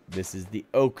here. This is the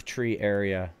oak tree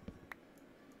area.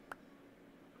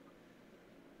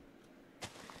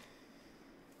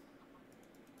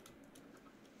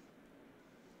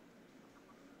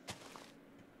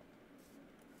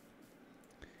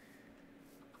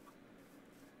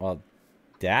 Well,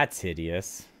 that's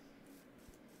hideous.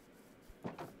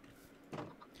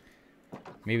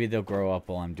 Maybe they'll grow up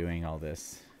while I'm doing all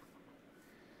this.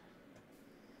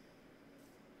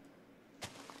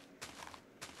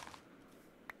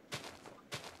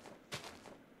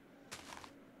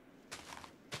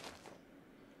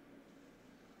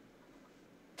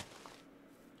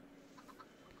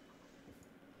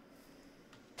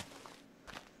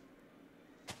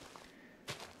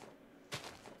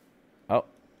 Oh.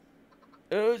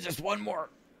 Oh, just one more.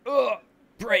 Ugh.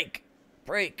 Break.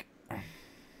 Break.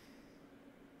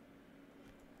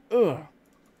 Ugh.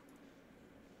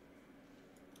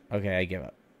 Okay, I give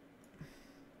up.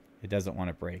 It doesn't want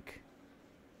to break.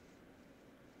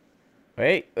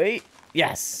 Wait, wait.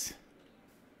 Yes.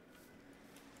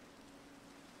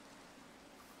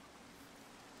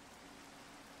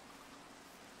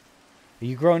 Are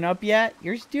you grown up yet?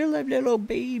 You're still a little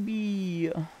baby.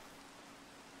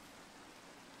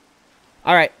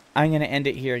 Alright, I'm going to end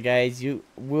it here, guys.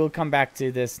 We'll come back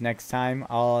to this next time.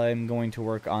 I'm going to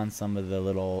work on some of the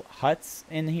little huts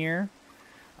in here.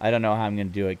 I don't know how I'm going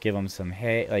to do it. Give them some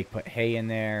hay, like put hay in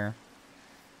there.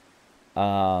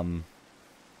 And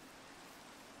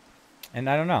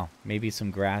I don't know. Maybe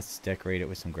some grass, decorate it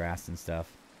with some grass and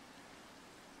stuff.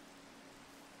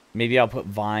 Maybe I'll put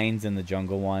vines in the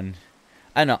jungle one.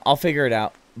 I don't know. I'll figure it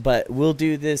out. But we'll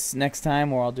do this next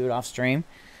time, or I'll do it off stream.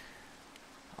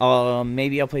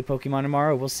 Maybe I'll play Pokemon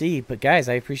tomorrow. We'll see. But guys,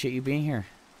 I appreciate you being here.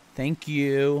 Thank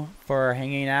you for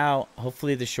hanging out.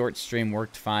 Hopefully the short stream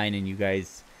worked fine and you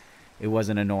guys, it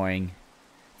wasn't annoying.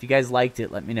 If you guys liked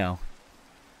it, let me know.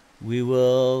 We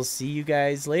will see you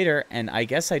guys later. And I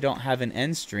guess I don't have an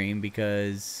end stream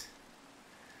because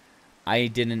I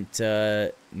didn't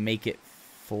make it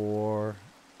for,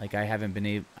 like, I haven't been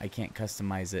able, I can't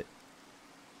customize it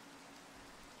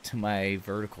to my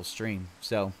vertical stream.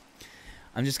 So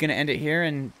I'm just going to end it here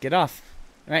and get off.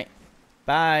 All right.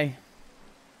 Bye.